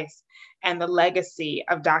sacrifice and the legacy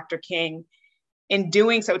of Dr. King. In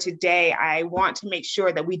doing so today, I want to make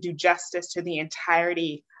sure that we do justice to the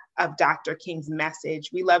entirety of Dr. King's message.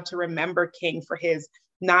 We love to remember King for his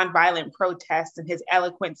nonviolent protests and his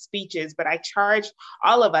eloquent speeches, but I charge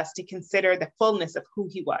all of us to consider the fullness of who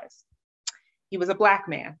he was. He was a Black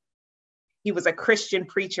man. He was a Christian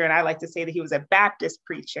preacher, and I like to say that he was a Baptist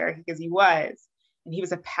preacher because he was, and he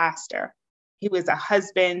was a pastor. He was a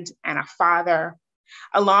husband and a father,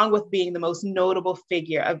 along with being the most notable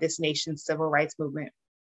figure of this nation's civil rights movement.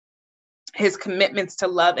 His commitments to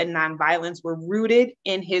love and nonviolence were rooted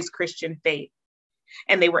in his Christian faith,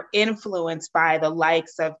 and they were influenced by the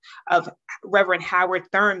likes of Reverend Howard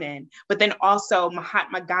Thurman, but then also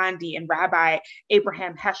Mahatma Gandhi and Rabbi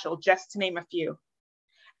Abraham Heschel, just to name a few.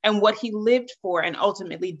 And what he lived for and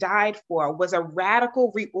ultimately died for was a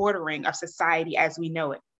radical reordering of society as we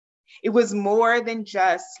know it. It was more than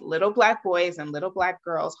just little Black boys and little Black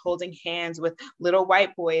girls holding hands with little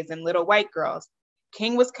white boys and little white girls.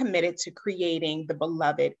 King was committed to creating the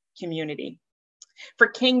beloved community. For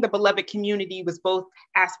King, the beloved community was both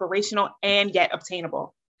aspirational and yet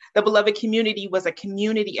obtainable. The beloved community was a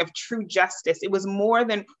community of true justice. It was more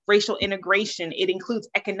than racial integration. It includes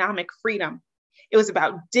economic freedom. It was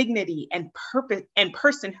about dignity and purpose and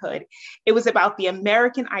personhood. It was about the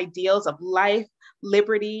American ideals of life,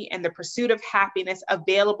 liberty, and the pursuit of happiness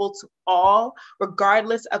available to all,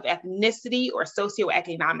 regardless of ethnicity or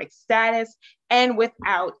socioeconomic status, and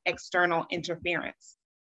without external interference.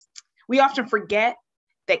 We often forget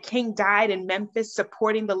that King died in Memphis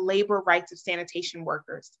supporting the labor rights of sanitation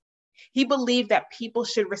workers. He believed that people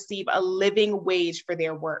should receive a living wage for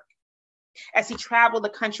their work. As he traveled the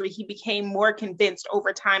country, he became more convinced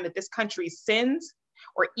over time that this country's sins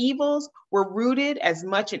or evils were rooted as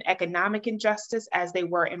much in economic injustice as they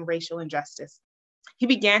were in racial injustice. He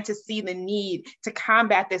began to see the need to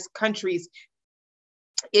combat this country's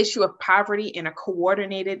issue of poverty in a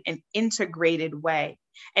coordinated and integrated way.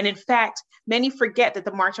 And in fact, many forget that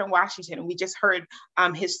the March on Washington, and we just heard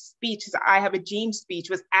his speech, his I Have a Dream speech,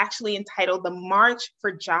 was actually entitled The March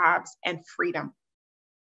for Jobs and Freedom.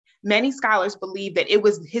 Many scholars believe that it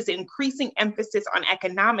was his increasing emphasis on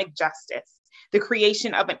economic justice, the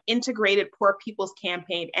creation of an integrated Poor People's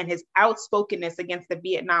Campaign, and his outspokenness against the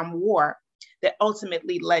Vietnam War that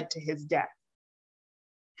ultimately led to his death.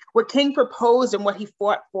 What King proposed and what he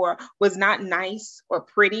fought for was not nice or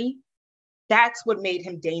pretty. That's what made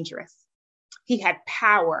him dangerous. He had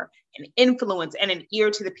power and influence and an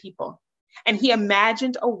ear to the people. And he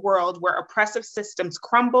imagined a world where oppressive systems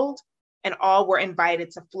crumbled and all were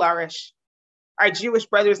invited to flourish. Our Jewish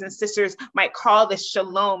brothers and sisters might call this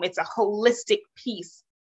shalom. It's a holistic peace.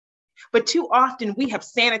 But too often we have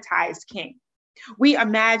sanitized King. We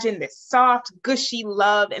imagine this soft, gushy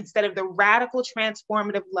love instead of the radical,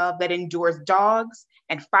 transformative love that endures dogs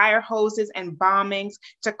and fire hoses and bombings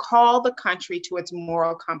to call the country to its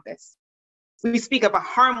moral compass. We speak of a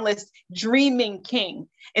harmless, dreaming King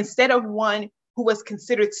instead of one who was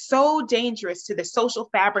considered so dangerous to the social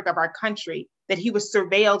fabric of our country that he was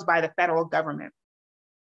surveilled by the federal government.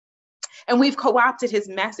 And we've co-opted his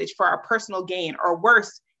message for our personal gain, or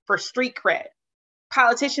worse, for street cred.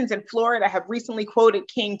 Politicians in Florida have recently quoted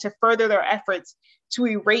King to further their efforts to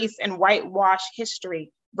erase and whitewash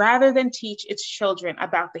history rather than teach its children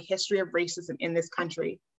about the history of racism in this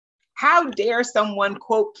country. How dare someone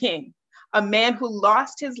quote King, a man who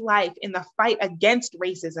lost his life in the fight against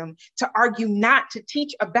racism, to argue not to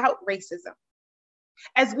teach about racism?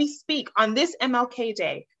 As we speak on this MLK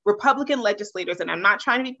Day, Republican legislators, and I'm not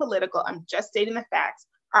trying to be political, I'm just stating the facts,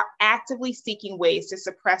 are actively seeking ways to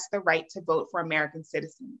suppress the right to vote for American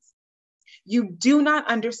citizens. You do not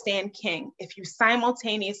understand King if you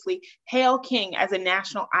simultaneously hail King as a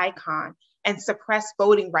national icon and suppress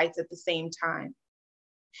voting rights at the same time.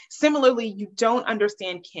 Similarly, you don't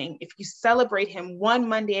understand King if you celebrate him one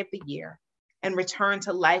Monday of the year and return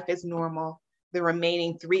to life as normal the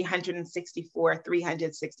remaining 365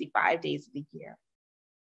 days of the year.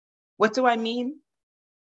 What do I mean?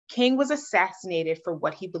 King was assassinated for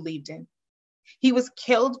what he believed in. He was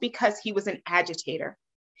killed because he was an agitator.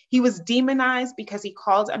 He was demonized because he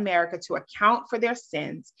called America to account for their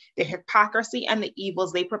sins, their hypocrisy, and the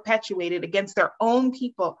evils they perpetuated against their own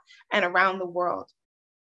people and around the world.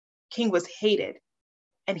 King was hated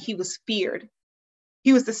and he was feared.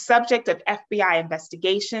 He was the subject of FBI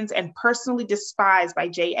investigations and personally despised by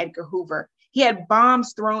J. Edgar Hoover. He had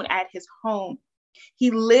bombs thrown at his home.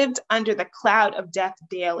 He lived under the cloud of death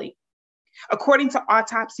daily. According to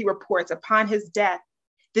autopsy reports, upon his death,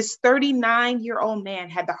 this 39-year-old man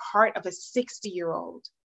had the heart of a 60-year-old.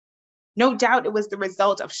 No doubt it was the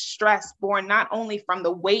result of stress born not only from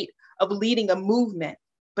the weight of leading a movement,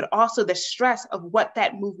 but also the stress of what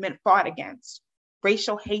that movement fought against: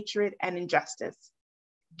 racial hatred and injustice.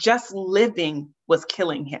 Just living was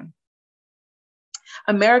killing him.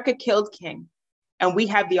 America killed King, and we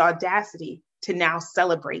have the audacity to now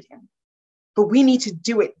celebrate him. But we need to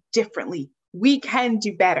do it differently. We can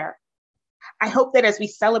do better. I hope that as we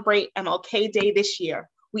celebrate MLK Day this year,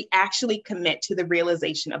 we actually commit to the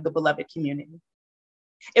realization of the beloved community.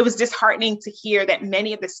 It was disheartening to hear that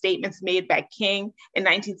many of the statements made by King in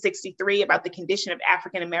 1963 about the condition of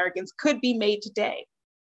African Americans could be made today.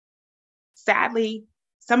 Sadly,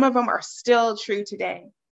 some of them are still true today.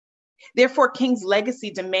 Therefore, King's legacy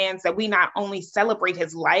demands that we not only celebrate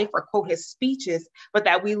his life or quote his speeches, but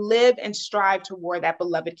that we live and strive toward that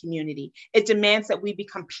beloved community. It demands that we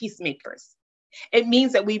become peacemakers. It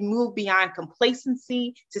means that we move beyond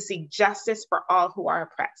complacency to seek justice for all who are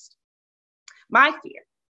oppressed. My fear,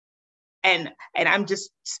 and I'm just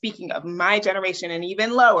speaking of my generation and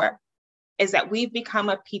even lower, is that we've become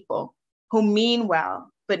a people who mean well,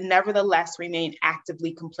 but nevertheless remain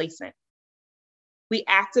actively complacent. We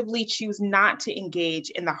actively choose not to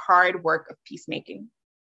engage in the hard work of peacemaking.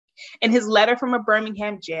 In his letter from a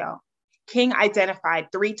Birmingham jail, King identified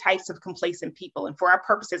 3 types of complacent people. And for our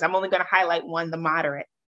purposes, I'm only going to highlight one, the moderate.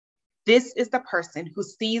 This is the person who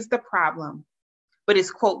sees the problem, but is,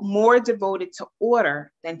 quote, more devoted to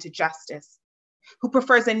order than to justice, who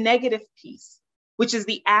prefers a negative peace, which is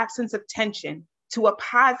the absence of tension, to a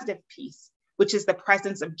positive peace, which is the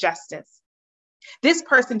presence of justice. This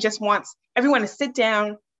person just wants everyone to sit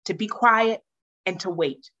down, to be quiet, and to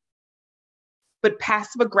wait. But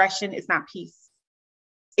passive aggression is not peace.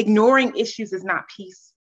 Ignoring issues is not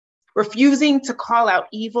peace. Refusing to call out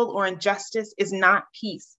evil or injustice is not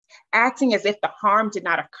peace. Acting as if the harm did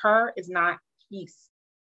not occur is not peace.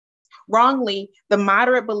 Wrongly, the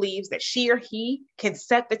moderate believes that she or he can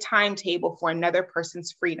set the timetable for another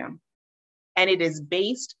person's freedom. And it is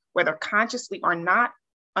based, whether consciously or not,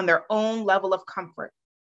 on their own level of comfort.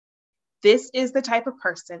 This is the type of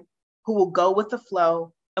person who will go with the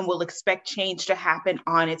flow and will expect change to happen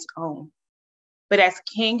on its own. But as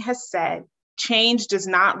King has said, change does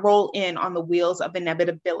not roll in on the wheels of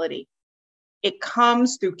inevitability. It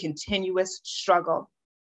comes through continuous struggle.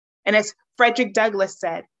 And as Frederick Douglass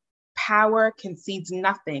said, power concedes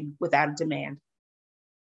nothing without a demand.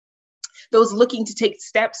 Those looking to take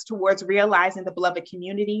steps towards realizing the beloved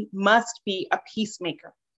community must be a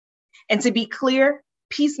peacemaker. And to be clear,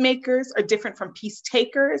 peacemakers are different from peace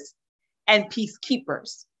takers and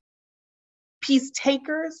peacekeepers. Peace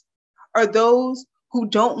takers are those who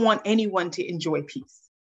don't want anyone to enjoy peace.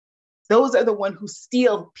 Those are the ones who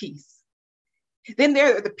steal peace. Then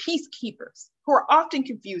there are the peacekeepers, who are often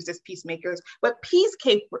confused as peacemakers, but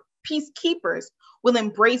peacekeepers will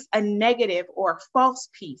embrace a negative or a false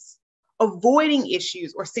peace, avoiding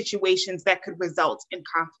issues or situations that could result in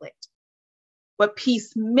conflict. But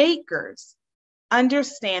peacemakers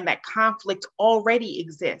understand that conflict already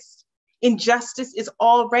exists. Injustice is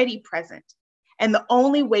already present. And the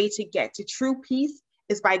only way to get to true peace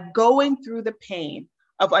is by going through the pain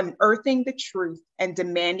of unearthing the truth and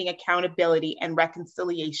demanding accountability and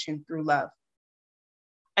reconciliation through love.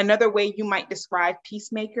 Another way you might describe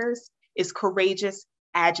peacemakers is courageous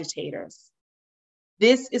agitators.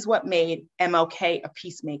 This is what made MLK a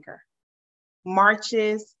peacemaker.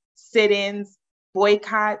 Marches, sit-ins,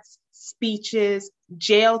 boycotts, speeches,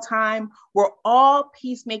 jail time were all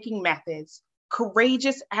peacemaking methods,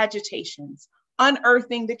 courageous agitations,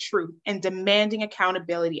 unearthing the truth and demanding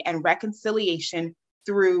accountability and reconciliation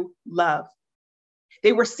through love.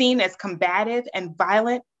 They were seen as combative and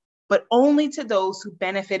violent, but only to those who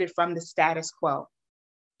benefited from the status quo,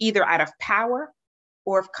 either out of power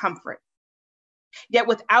or of comfort. Yet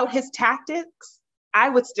without his tactics, I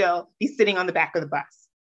would still be sitting on the back of the bus.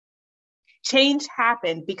 Change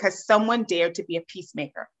happened because someone dared to be a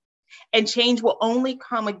peacemaker. And change will only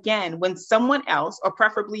come again when someone else, or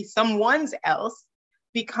preferably someone's else,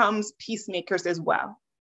 becomes peacemakers as well.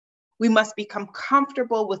 We must become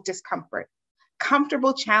comfortable with discomfort,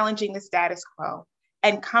 comfortable challenging the status quo,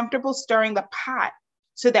 and comfortable stirring the pot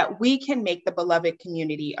so that we can make the beloved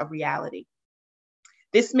community a reality.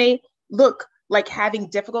 This may look like having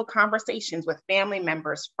difficult conversations with family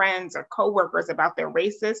members, friends, or coworkers about their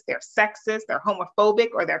racist, their sexist, their homophobic,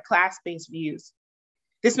 or their class-based views.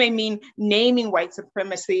 This may mean naming white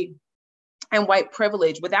supremacy and white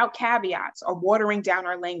privilege without caveats or watering down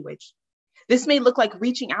our language. This may look like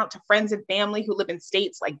reaching out to friends and family who live in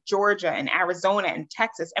states like Georgia and Arizona and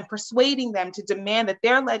Texas and persuading them to demand that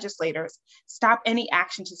their legislators stop any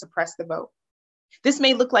action to suppress the vote. This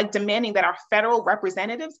may look like demanding that our federal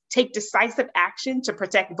representatives take decisive action to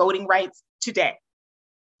protect voting rights today.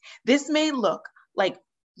 This may look like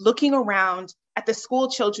looking around at the school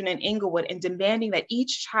children in Englewood and demanding that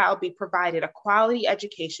each child be provided a quality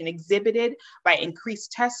education exhibited by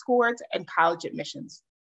increased test scores and college admissions.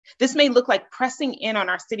 This may look like pressing in on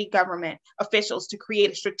our city government officials to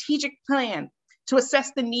create a strategic plan to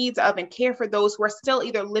assess the needs of and care for those who are still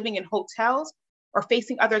either living in hotels or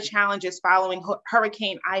facing other challenges following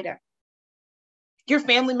Hurricane Ida. Your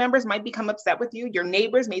family members might become upset with you. Your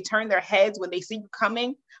neighbors may turn their heads when they see you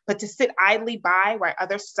coming, but to sit idly by while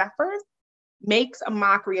others suffer makes a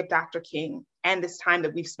mockery of Dr. King and this time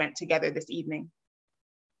that we've spent together this evening.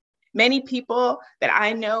 Many people that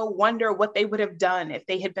I know wonder what they would have done if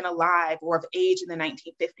they had been alive or of age in the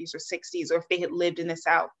 1950s or 60s, or if they had lived in the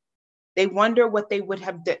South. They wonder what they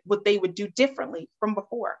would do differently from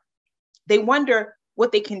before. They wonder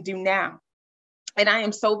what they can do now. And I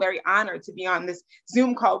am so very honored to be on this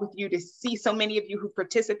Zoom call with you, to see so many of you who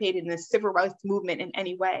participated in the civil rights movement in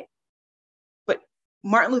any way. But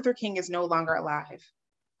Martin Luther King is no longer alive,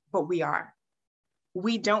 but we are.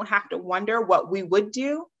 We don't have to wonder what we would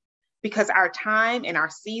do, because our time and our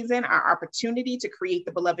season, our opportunity to create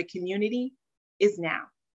the beloved community is now.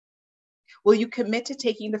 Will you commit to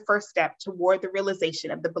taking the first step toward the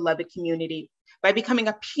realization of the beloved community by becoming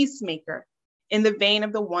a peacemaker in the vein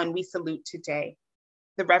of the one we salute today,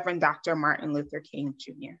 the Reverend Dr. Martin Luther King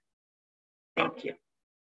Jr.? Thank you.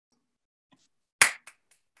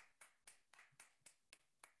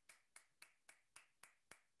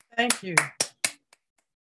 Thank you.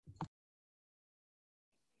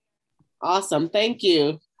 Awesome, thank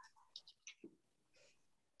you.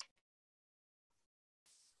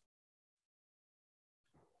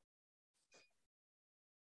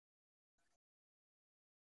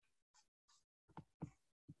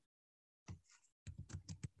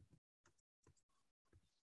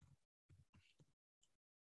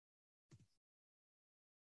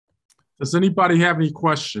 Does anybody have any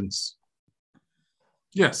questions?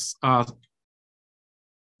 Yes,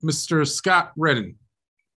 Mr. Scott Redden.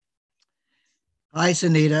 Hi,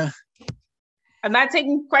 Sanetta. I'm not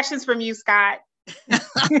taking questions from you, Scott.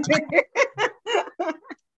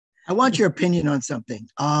 I want your opinion on something.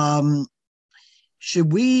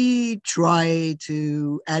 Should we try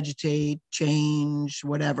to agitate, change,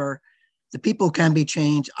 whatever? The people can be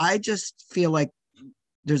changed. I just feel like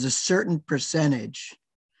there's a certain percentage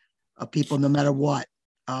of people, no matter what,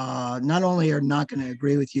 not only are not going to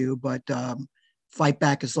agree with you, but fight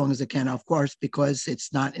back as long as they can, of course, because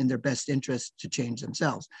it's not in their best interest to change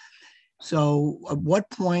themselves. So at what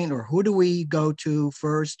point, or who do we go to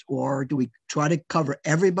first, or do we try to cover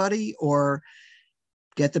everybody, or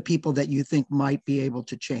get the people that you think might be able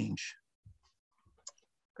to change?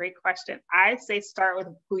 Great question. I say start with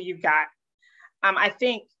who you've got. I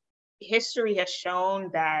think history has shown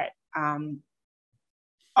that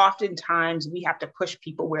oftentimes we have to push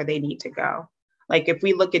people where they need to go. Like if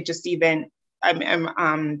we look at just even,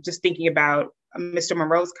 I'm just thinking about Mr.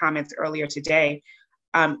 Monroe's comments earlier today.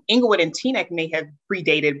 Englewood and Teaneck may have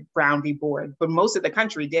predated Brown v. Board, but most of the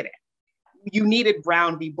country didn't. You needed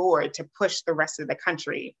Brown v. Board to push the rest of the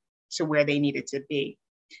country to where they needed to be.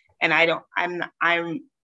 And I'm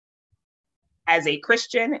as a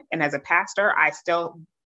Christian and as a pastor, I still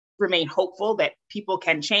remain hopeful that people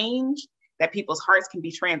can change, that people's hearts can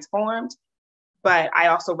be transformed. But I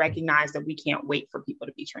also recognize that we can't wait for people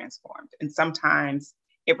to be transformed. And sometimes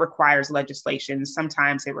it requires legislation.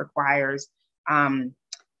 Sometimes it requires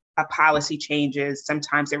a policy changes.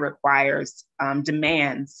 Sometimes it requires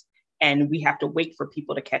demands, and we have to wait for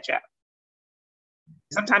people to catch up.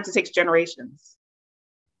 Sometimes it takes generations.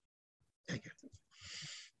 Thank you.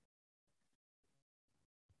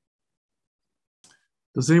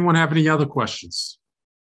 Does anyone have any other questions?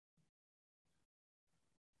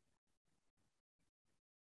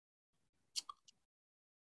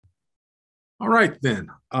 All right, then.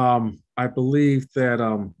 I believe that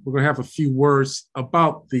we're going to have a few words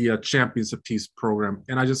about the Champions of Peace program.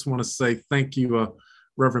 And I just want to say thank you,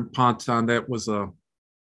 Reverend Ponton. That was a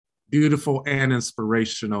beautiful and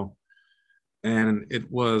inspirational. And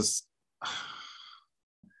it was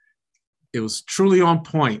truly on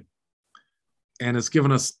point. And it's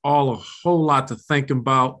given us all a whole lot to think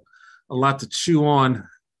about, a lot to chew on,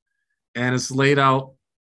 and it's laid out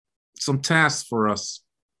some tasks for us.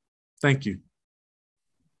 Thank you.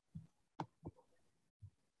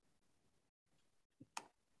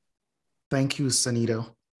 Thank you, Sanetta.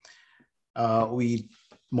 We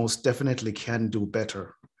most definitely can do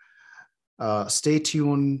better. Stay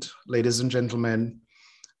tuned, ladies and gentlemen,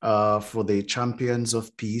 for the Champions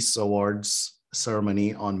of Peace Awards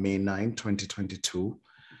ceremony on May 9, 2022.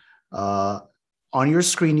 On your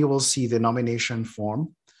screen, you will see the nomination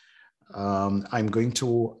form. I'm going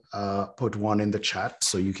to put one in the chat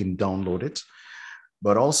so you can download it,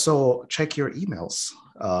 but also check your emails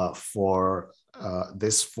for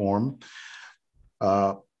this form.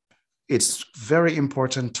 It's very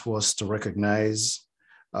important to us to recognize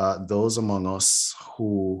those among us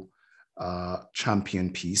who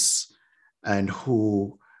champion peace and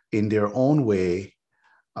who, in their own way,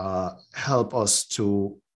 help us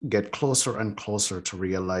to get closer and closer to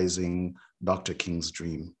realizing Dr. King's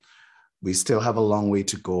dream. We still have a long way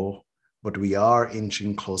to go, but we are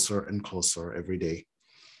inching closer and closer every day.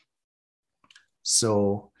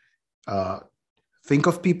 So think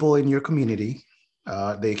of people in your community.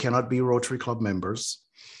 They cannot be Rotary Club members,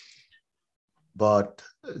 but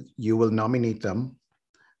you will nominate them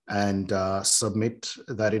and submit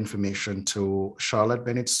that information to Charlotte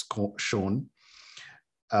Bennett Schoen,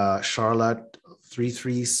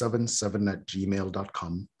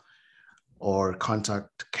 charlotte3377@gmail.com, or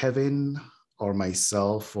contact Kevin or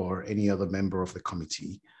myself or any other member of the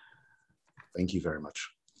committee. Thank you very much.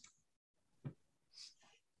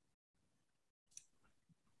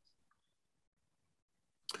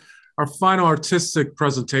 Our final artistic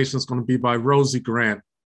presentation is going to be by Rosie Grant.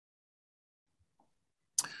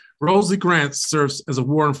 Rosie Grant serves as a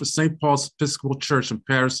warden for St. Paul's Episcopal Church in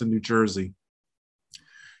Patterson, New Jersey.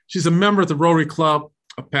 She's a member of the Rotary Club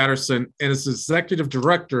of Patterson and is executive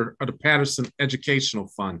director of the Patterson Educational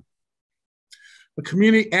Fund. A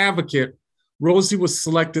community advocate, Rosie was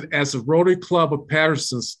selected as the Rotary Club of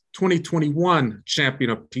Patterson's 2021 Champion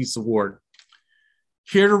of Peace Award.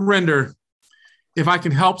 Here to render "If I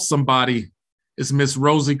Can Help Somebody" is Miss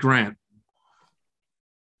Rosie Grant.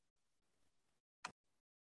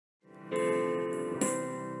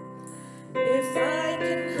 If I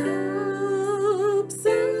can help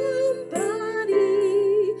somebody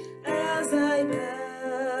as I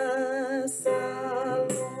pass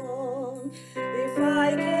along, if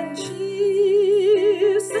I can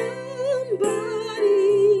cheer somebody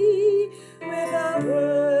with a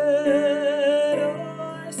word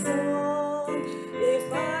or song,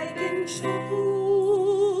 if I can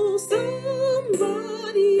show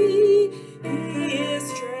somebody he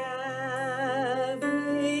is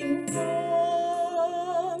traveling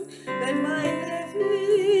wrong, then my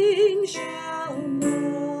living shall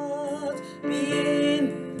not be in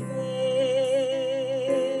vain.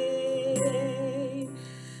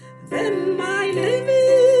 Then my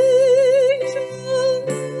living shall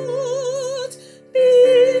not be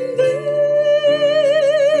in vain.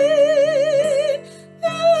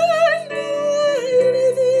 Then my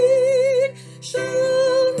living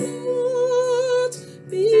shall not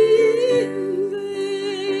be in vain.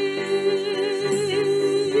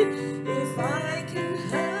 If I can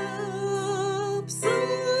help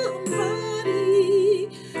somebody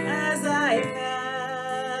as I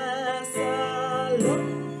pass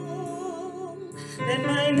along, then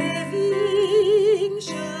my living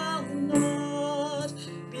shall not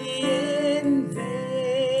be in vain.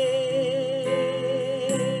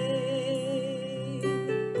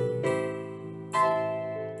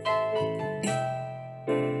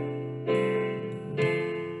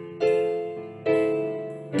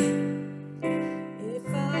 If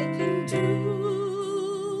I can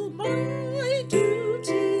do my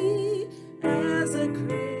duty as a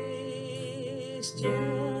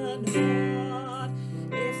Christian heart,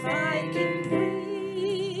 if I can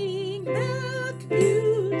bring back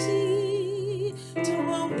beauty to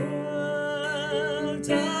a world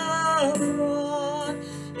abroad,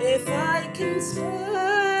 if I can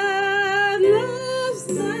spread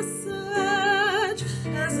love's message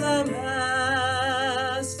as a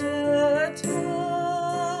master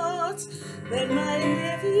taught, then my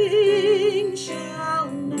living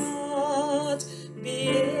shall not be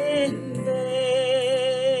in vain.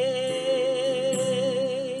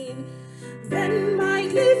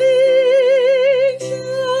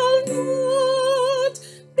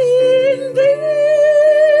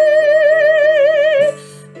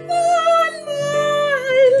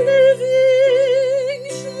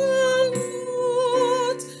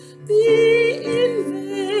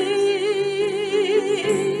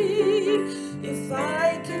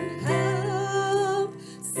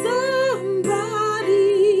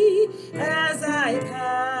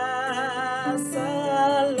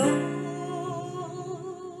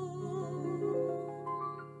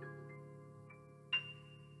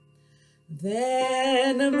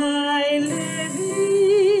 then my living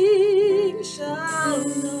shall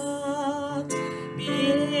not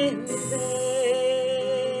be in vain.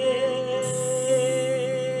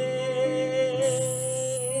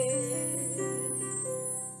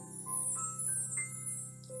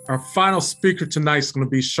 Our final speaker tonight is going to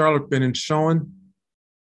be Charlotte Bennett-Schoen.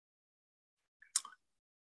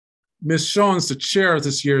 Ms. Schoen is the chair of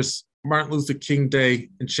this year's Martin Luther King Day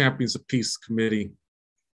and Champions of Peace Committee.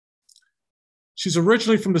 She's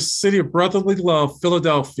originally from the city of brotherly love,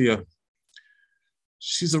 Philadelphia.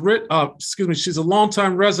 She's a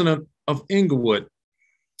longtime resident of Englewood.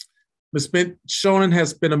 Ms. Bennett-Schoen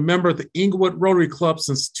has been a member of the Englewood Rotary Club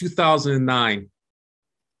since 2009.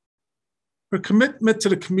 Her commitment to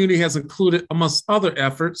the community has included, amongst other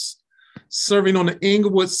efforts, serving on the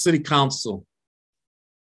Englewood City Council.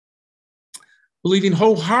 Believing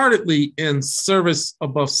wholeheartedly in service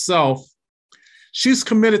above self, she's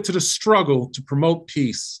committed to the struggle to promote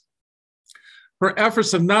peace. Her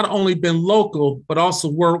efforts have not only been local, but also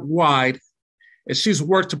worldwide, as she's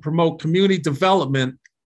worked to promote community development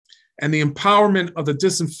and the empowerment of the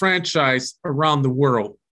disenfranchised around the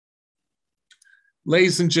world.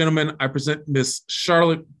 Ladies and gentlemen, I present Ms.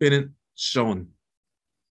 Charlotte Bennett-Schoen.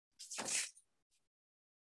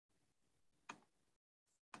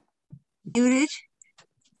 Muted?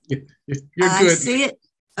 You're good. I see it.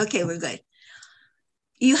 Okay, we're good.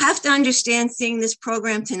 You have to understand, seeing this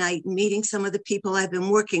program tonight, meeting some of the people I've been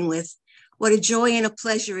working with, what a joy and a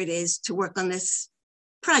pleasure it is to work on this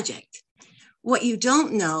project. What you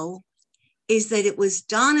don't know is that it was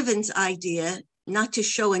Donovan's idea not to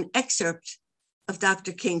show an excerpt of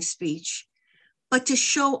Dr. King's speech, but to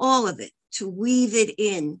show all of it, to weave it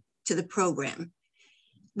in to the program,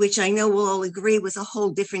 which I know we'll all agree was a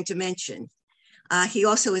whole different dimension. He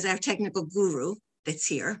also is our technical guru that's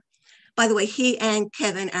here. By the way, he and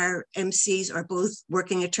Kevin, our MCs, are both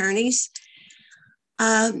working attorneys.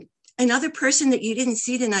 Another person that you didn't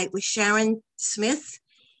see tonight was Sharon Smith.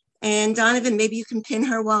 And Donovan, maybe you can pin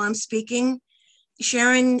her while I'm speaking.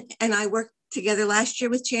 Sharon and I worked together last year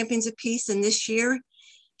with Champions of Peace, and this year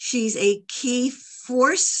she's a key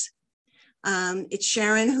force. It's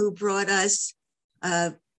Sharon who brought us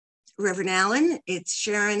Reverend Allen. It's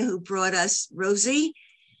Sharon who brought us Rosie.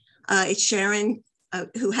 It's Sharon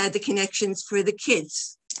who had the connections for the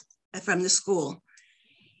kids from the school.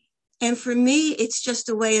 And for me, it's just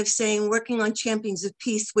a way of saying working on Champions of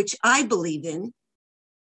Peace, which I believe in,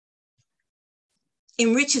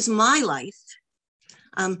 enriches my life.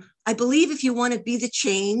 I believe if you want to be the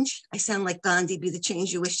change, I sound like Gandhi, be the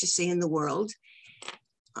change you wish to see in the world,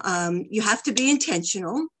 you have to be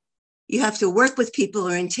intentional. You have to work with people who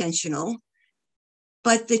are intentional.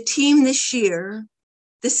 But the team this year,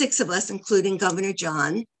 the 6 of us, including Governor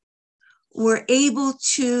John, were able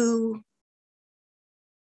to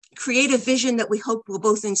create a vision that we hope will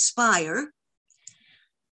both inspire.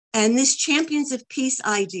 And this Champions of Peace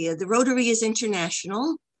idea, the Rotary is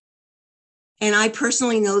international. And I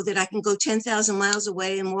personally know that I can go 10,000 miles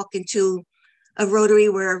away and walk into a Rotary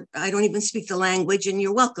where I don't even speak the language and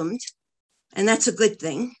you're welcomed. And that's a good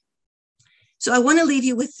thing. So I want to leave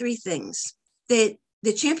you with 3 things. That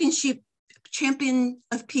the Champion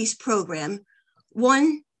of Peace program,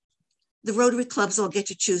 1, the Rotary clubs all get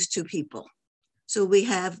to choose 2 people. So we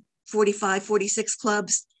have 45, 46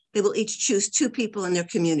 clubs. They will each choose 2 people in their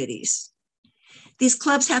communities. These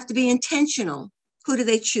clubs have to be intentional. Who do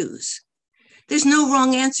they choose? There's no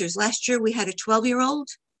wrong answers. Last year we had a 12-year-old.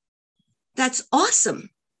 That's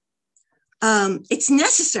awesome. It's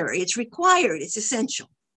necessary, it's required, it's essential.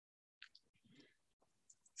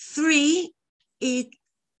 3, it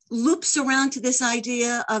loops around to this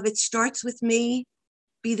idea of it starts with me,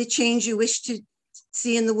 be the change you wish to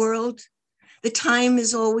see in the world. The time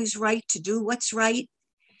is always right to do what's right.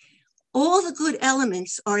 All the good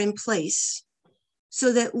elements are in place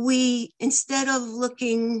so that we, instead of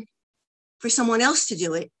looking for someone else to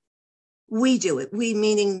do it, we do it. We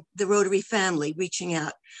meaning the Rotary family reaching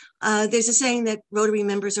out. There's a saying that Rotary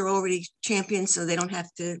members are already champions, so they don't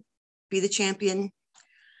have to be the champion.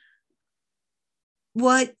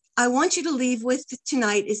 What I want you to leave with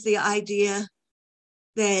tonight is the idea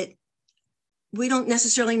that we don't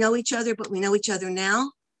necessarily know each other, but we know each other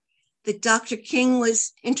now. That Dr. King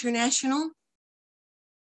was international,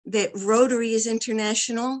 that Rotary is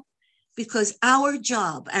international, because our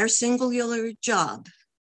job, our singular job,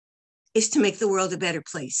 is to make the world a better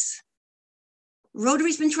place.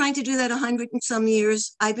 Rotary's been trying to do that 100 and some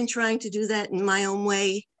years. I've been trying to do that in my own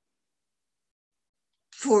way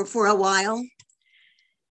for a while.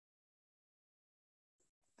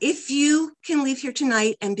 If you can leave here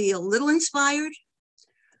tonight and be a little inspired,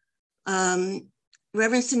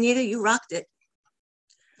 Reverend Sanetta, you rocked it.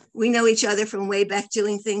 We know each other from way back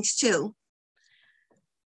doing things too.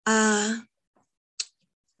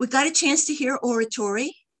 We got a chance to hear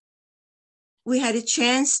oratory. We had a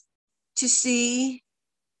chance to see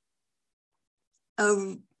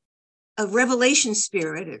a revelation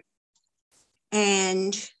spirit.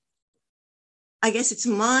 And I guess it's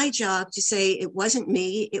my job to say it wasn't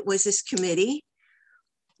me, it was this committee.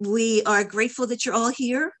 We are grateful that you're all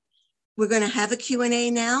here. We're going to have a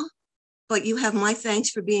Q&A now, but you have my thanks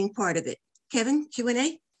for being part of it. Kevin,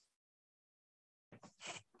 Q&A?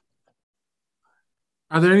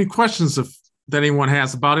 Are there any questions that anyone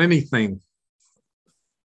has about anything?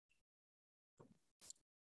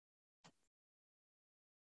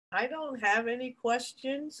 I don't have any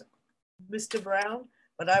questions, Mr. Brown,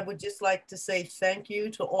 but I would just like to say thank you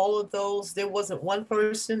to all of those. There wasn't one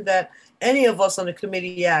person that any of us on the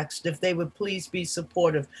committee asked if they would please be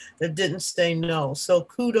supportive that didn't say no. So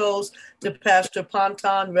kudos to Pastor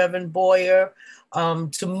Ponton, Reverend Boyer,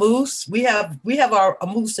 to Moose. We have a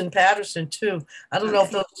Moose in Patterson too. I don't know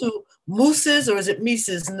if those two Mooses or is it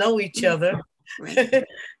Mises know each other. Right.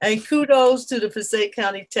 And kudos to the Passaic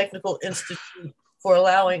County Technical Institute for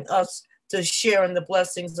allowing us to share in the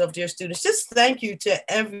blessings of their students. Just thank you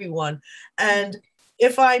to everyone. And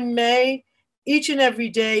if I may, each and every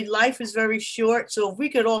day, life is very short. So if we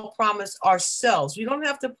could all promise ourselves, we don't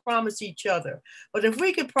have to promise each other, but if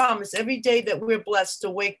we could promise every day that we're blessed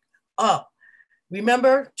to wake up,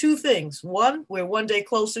 remember two things. One, we're one day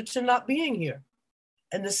closer to not being here.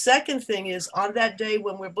 And the second thing is on that day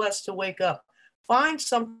when we're blessed to wake up, find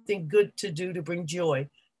something good to do to bring joy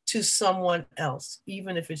to someone else,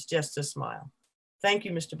 even if it's just a smile. Thank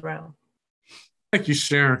you, Mr. Brown. Thank you,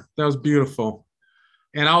 Sharon. That was beautiful.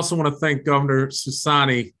 And I also want to thank Governor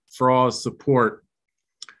Susani for all his support.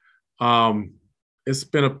 It's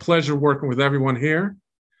been a pleasure working with everyone here.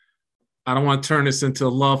 I don't want to turn this into a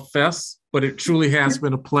love fest, but it truly has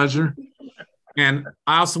been a pleasure. And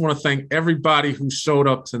I also want to thank everybody who showed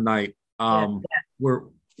up tonight. We're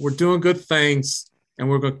doing good things, and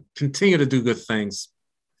we're going to continue to do good things.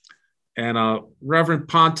 And Reverend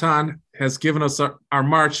Ponton has given us our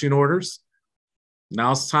marching orders.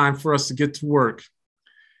 Now it's time for us to get to work.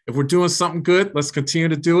 If we're doing something good, let's continue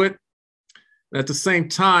to do it. And at the same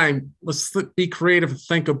time, let's be creative and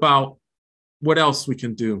think about what else we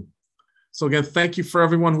can do. So again, thank you for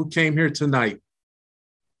everyone who came here tonight.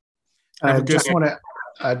 I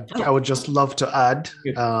would just love to add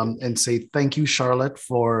and say thank you, Charlotte,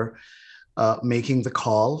 for making the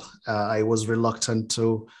call. I was reluctant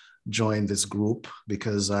to join this group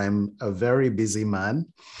because I'm a very busy man,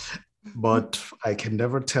 but I can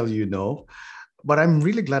never tell you no. But I'm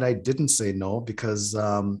really glad I didn't say no because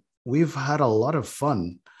we've had a lot of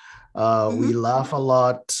fun. We laugh a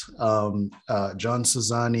lot. John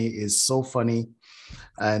Susani is so funny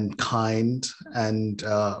and kind, and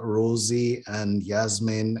Rosie and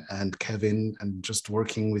Yasmin and Kevin, and just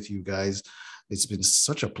working with you guys, it's been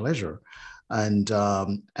such a pleasure. And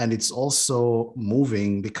it's also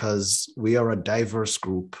moving because we are a diverse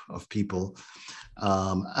group of people,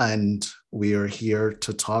 and we are here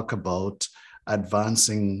to talk about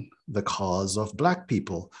advancing the cause of Black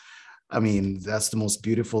people. I mean, that's the most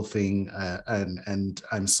beautiful thing, and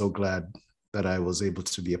I'm so glad that I was able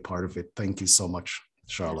to be a part of it. Thank you so much,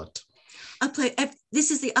 Charlotte.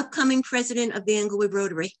 This is the upcoming president of the Englewood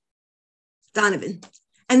Rotary, Donovan.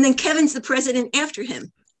 And then Kevin's the president after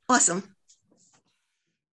him. Awesome.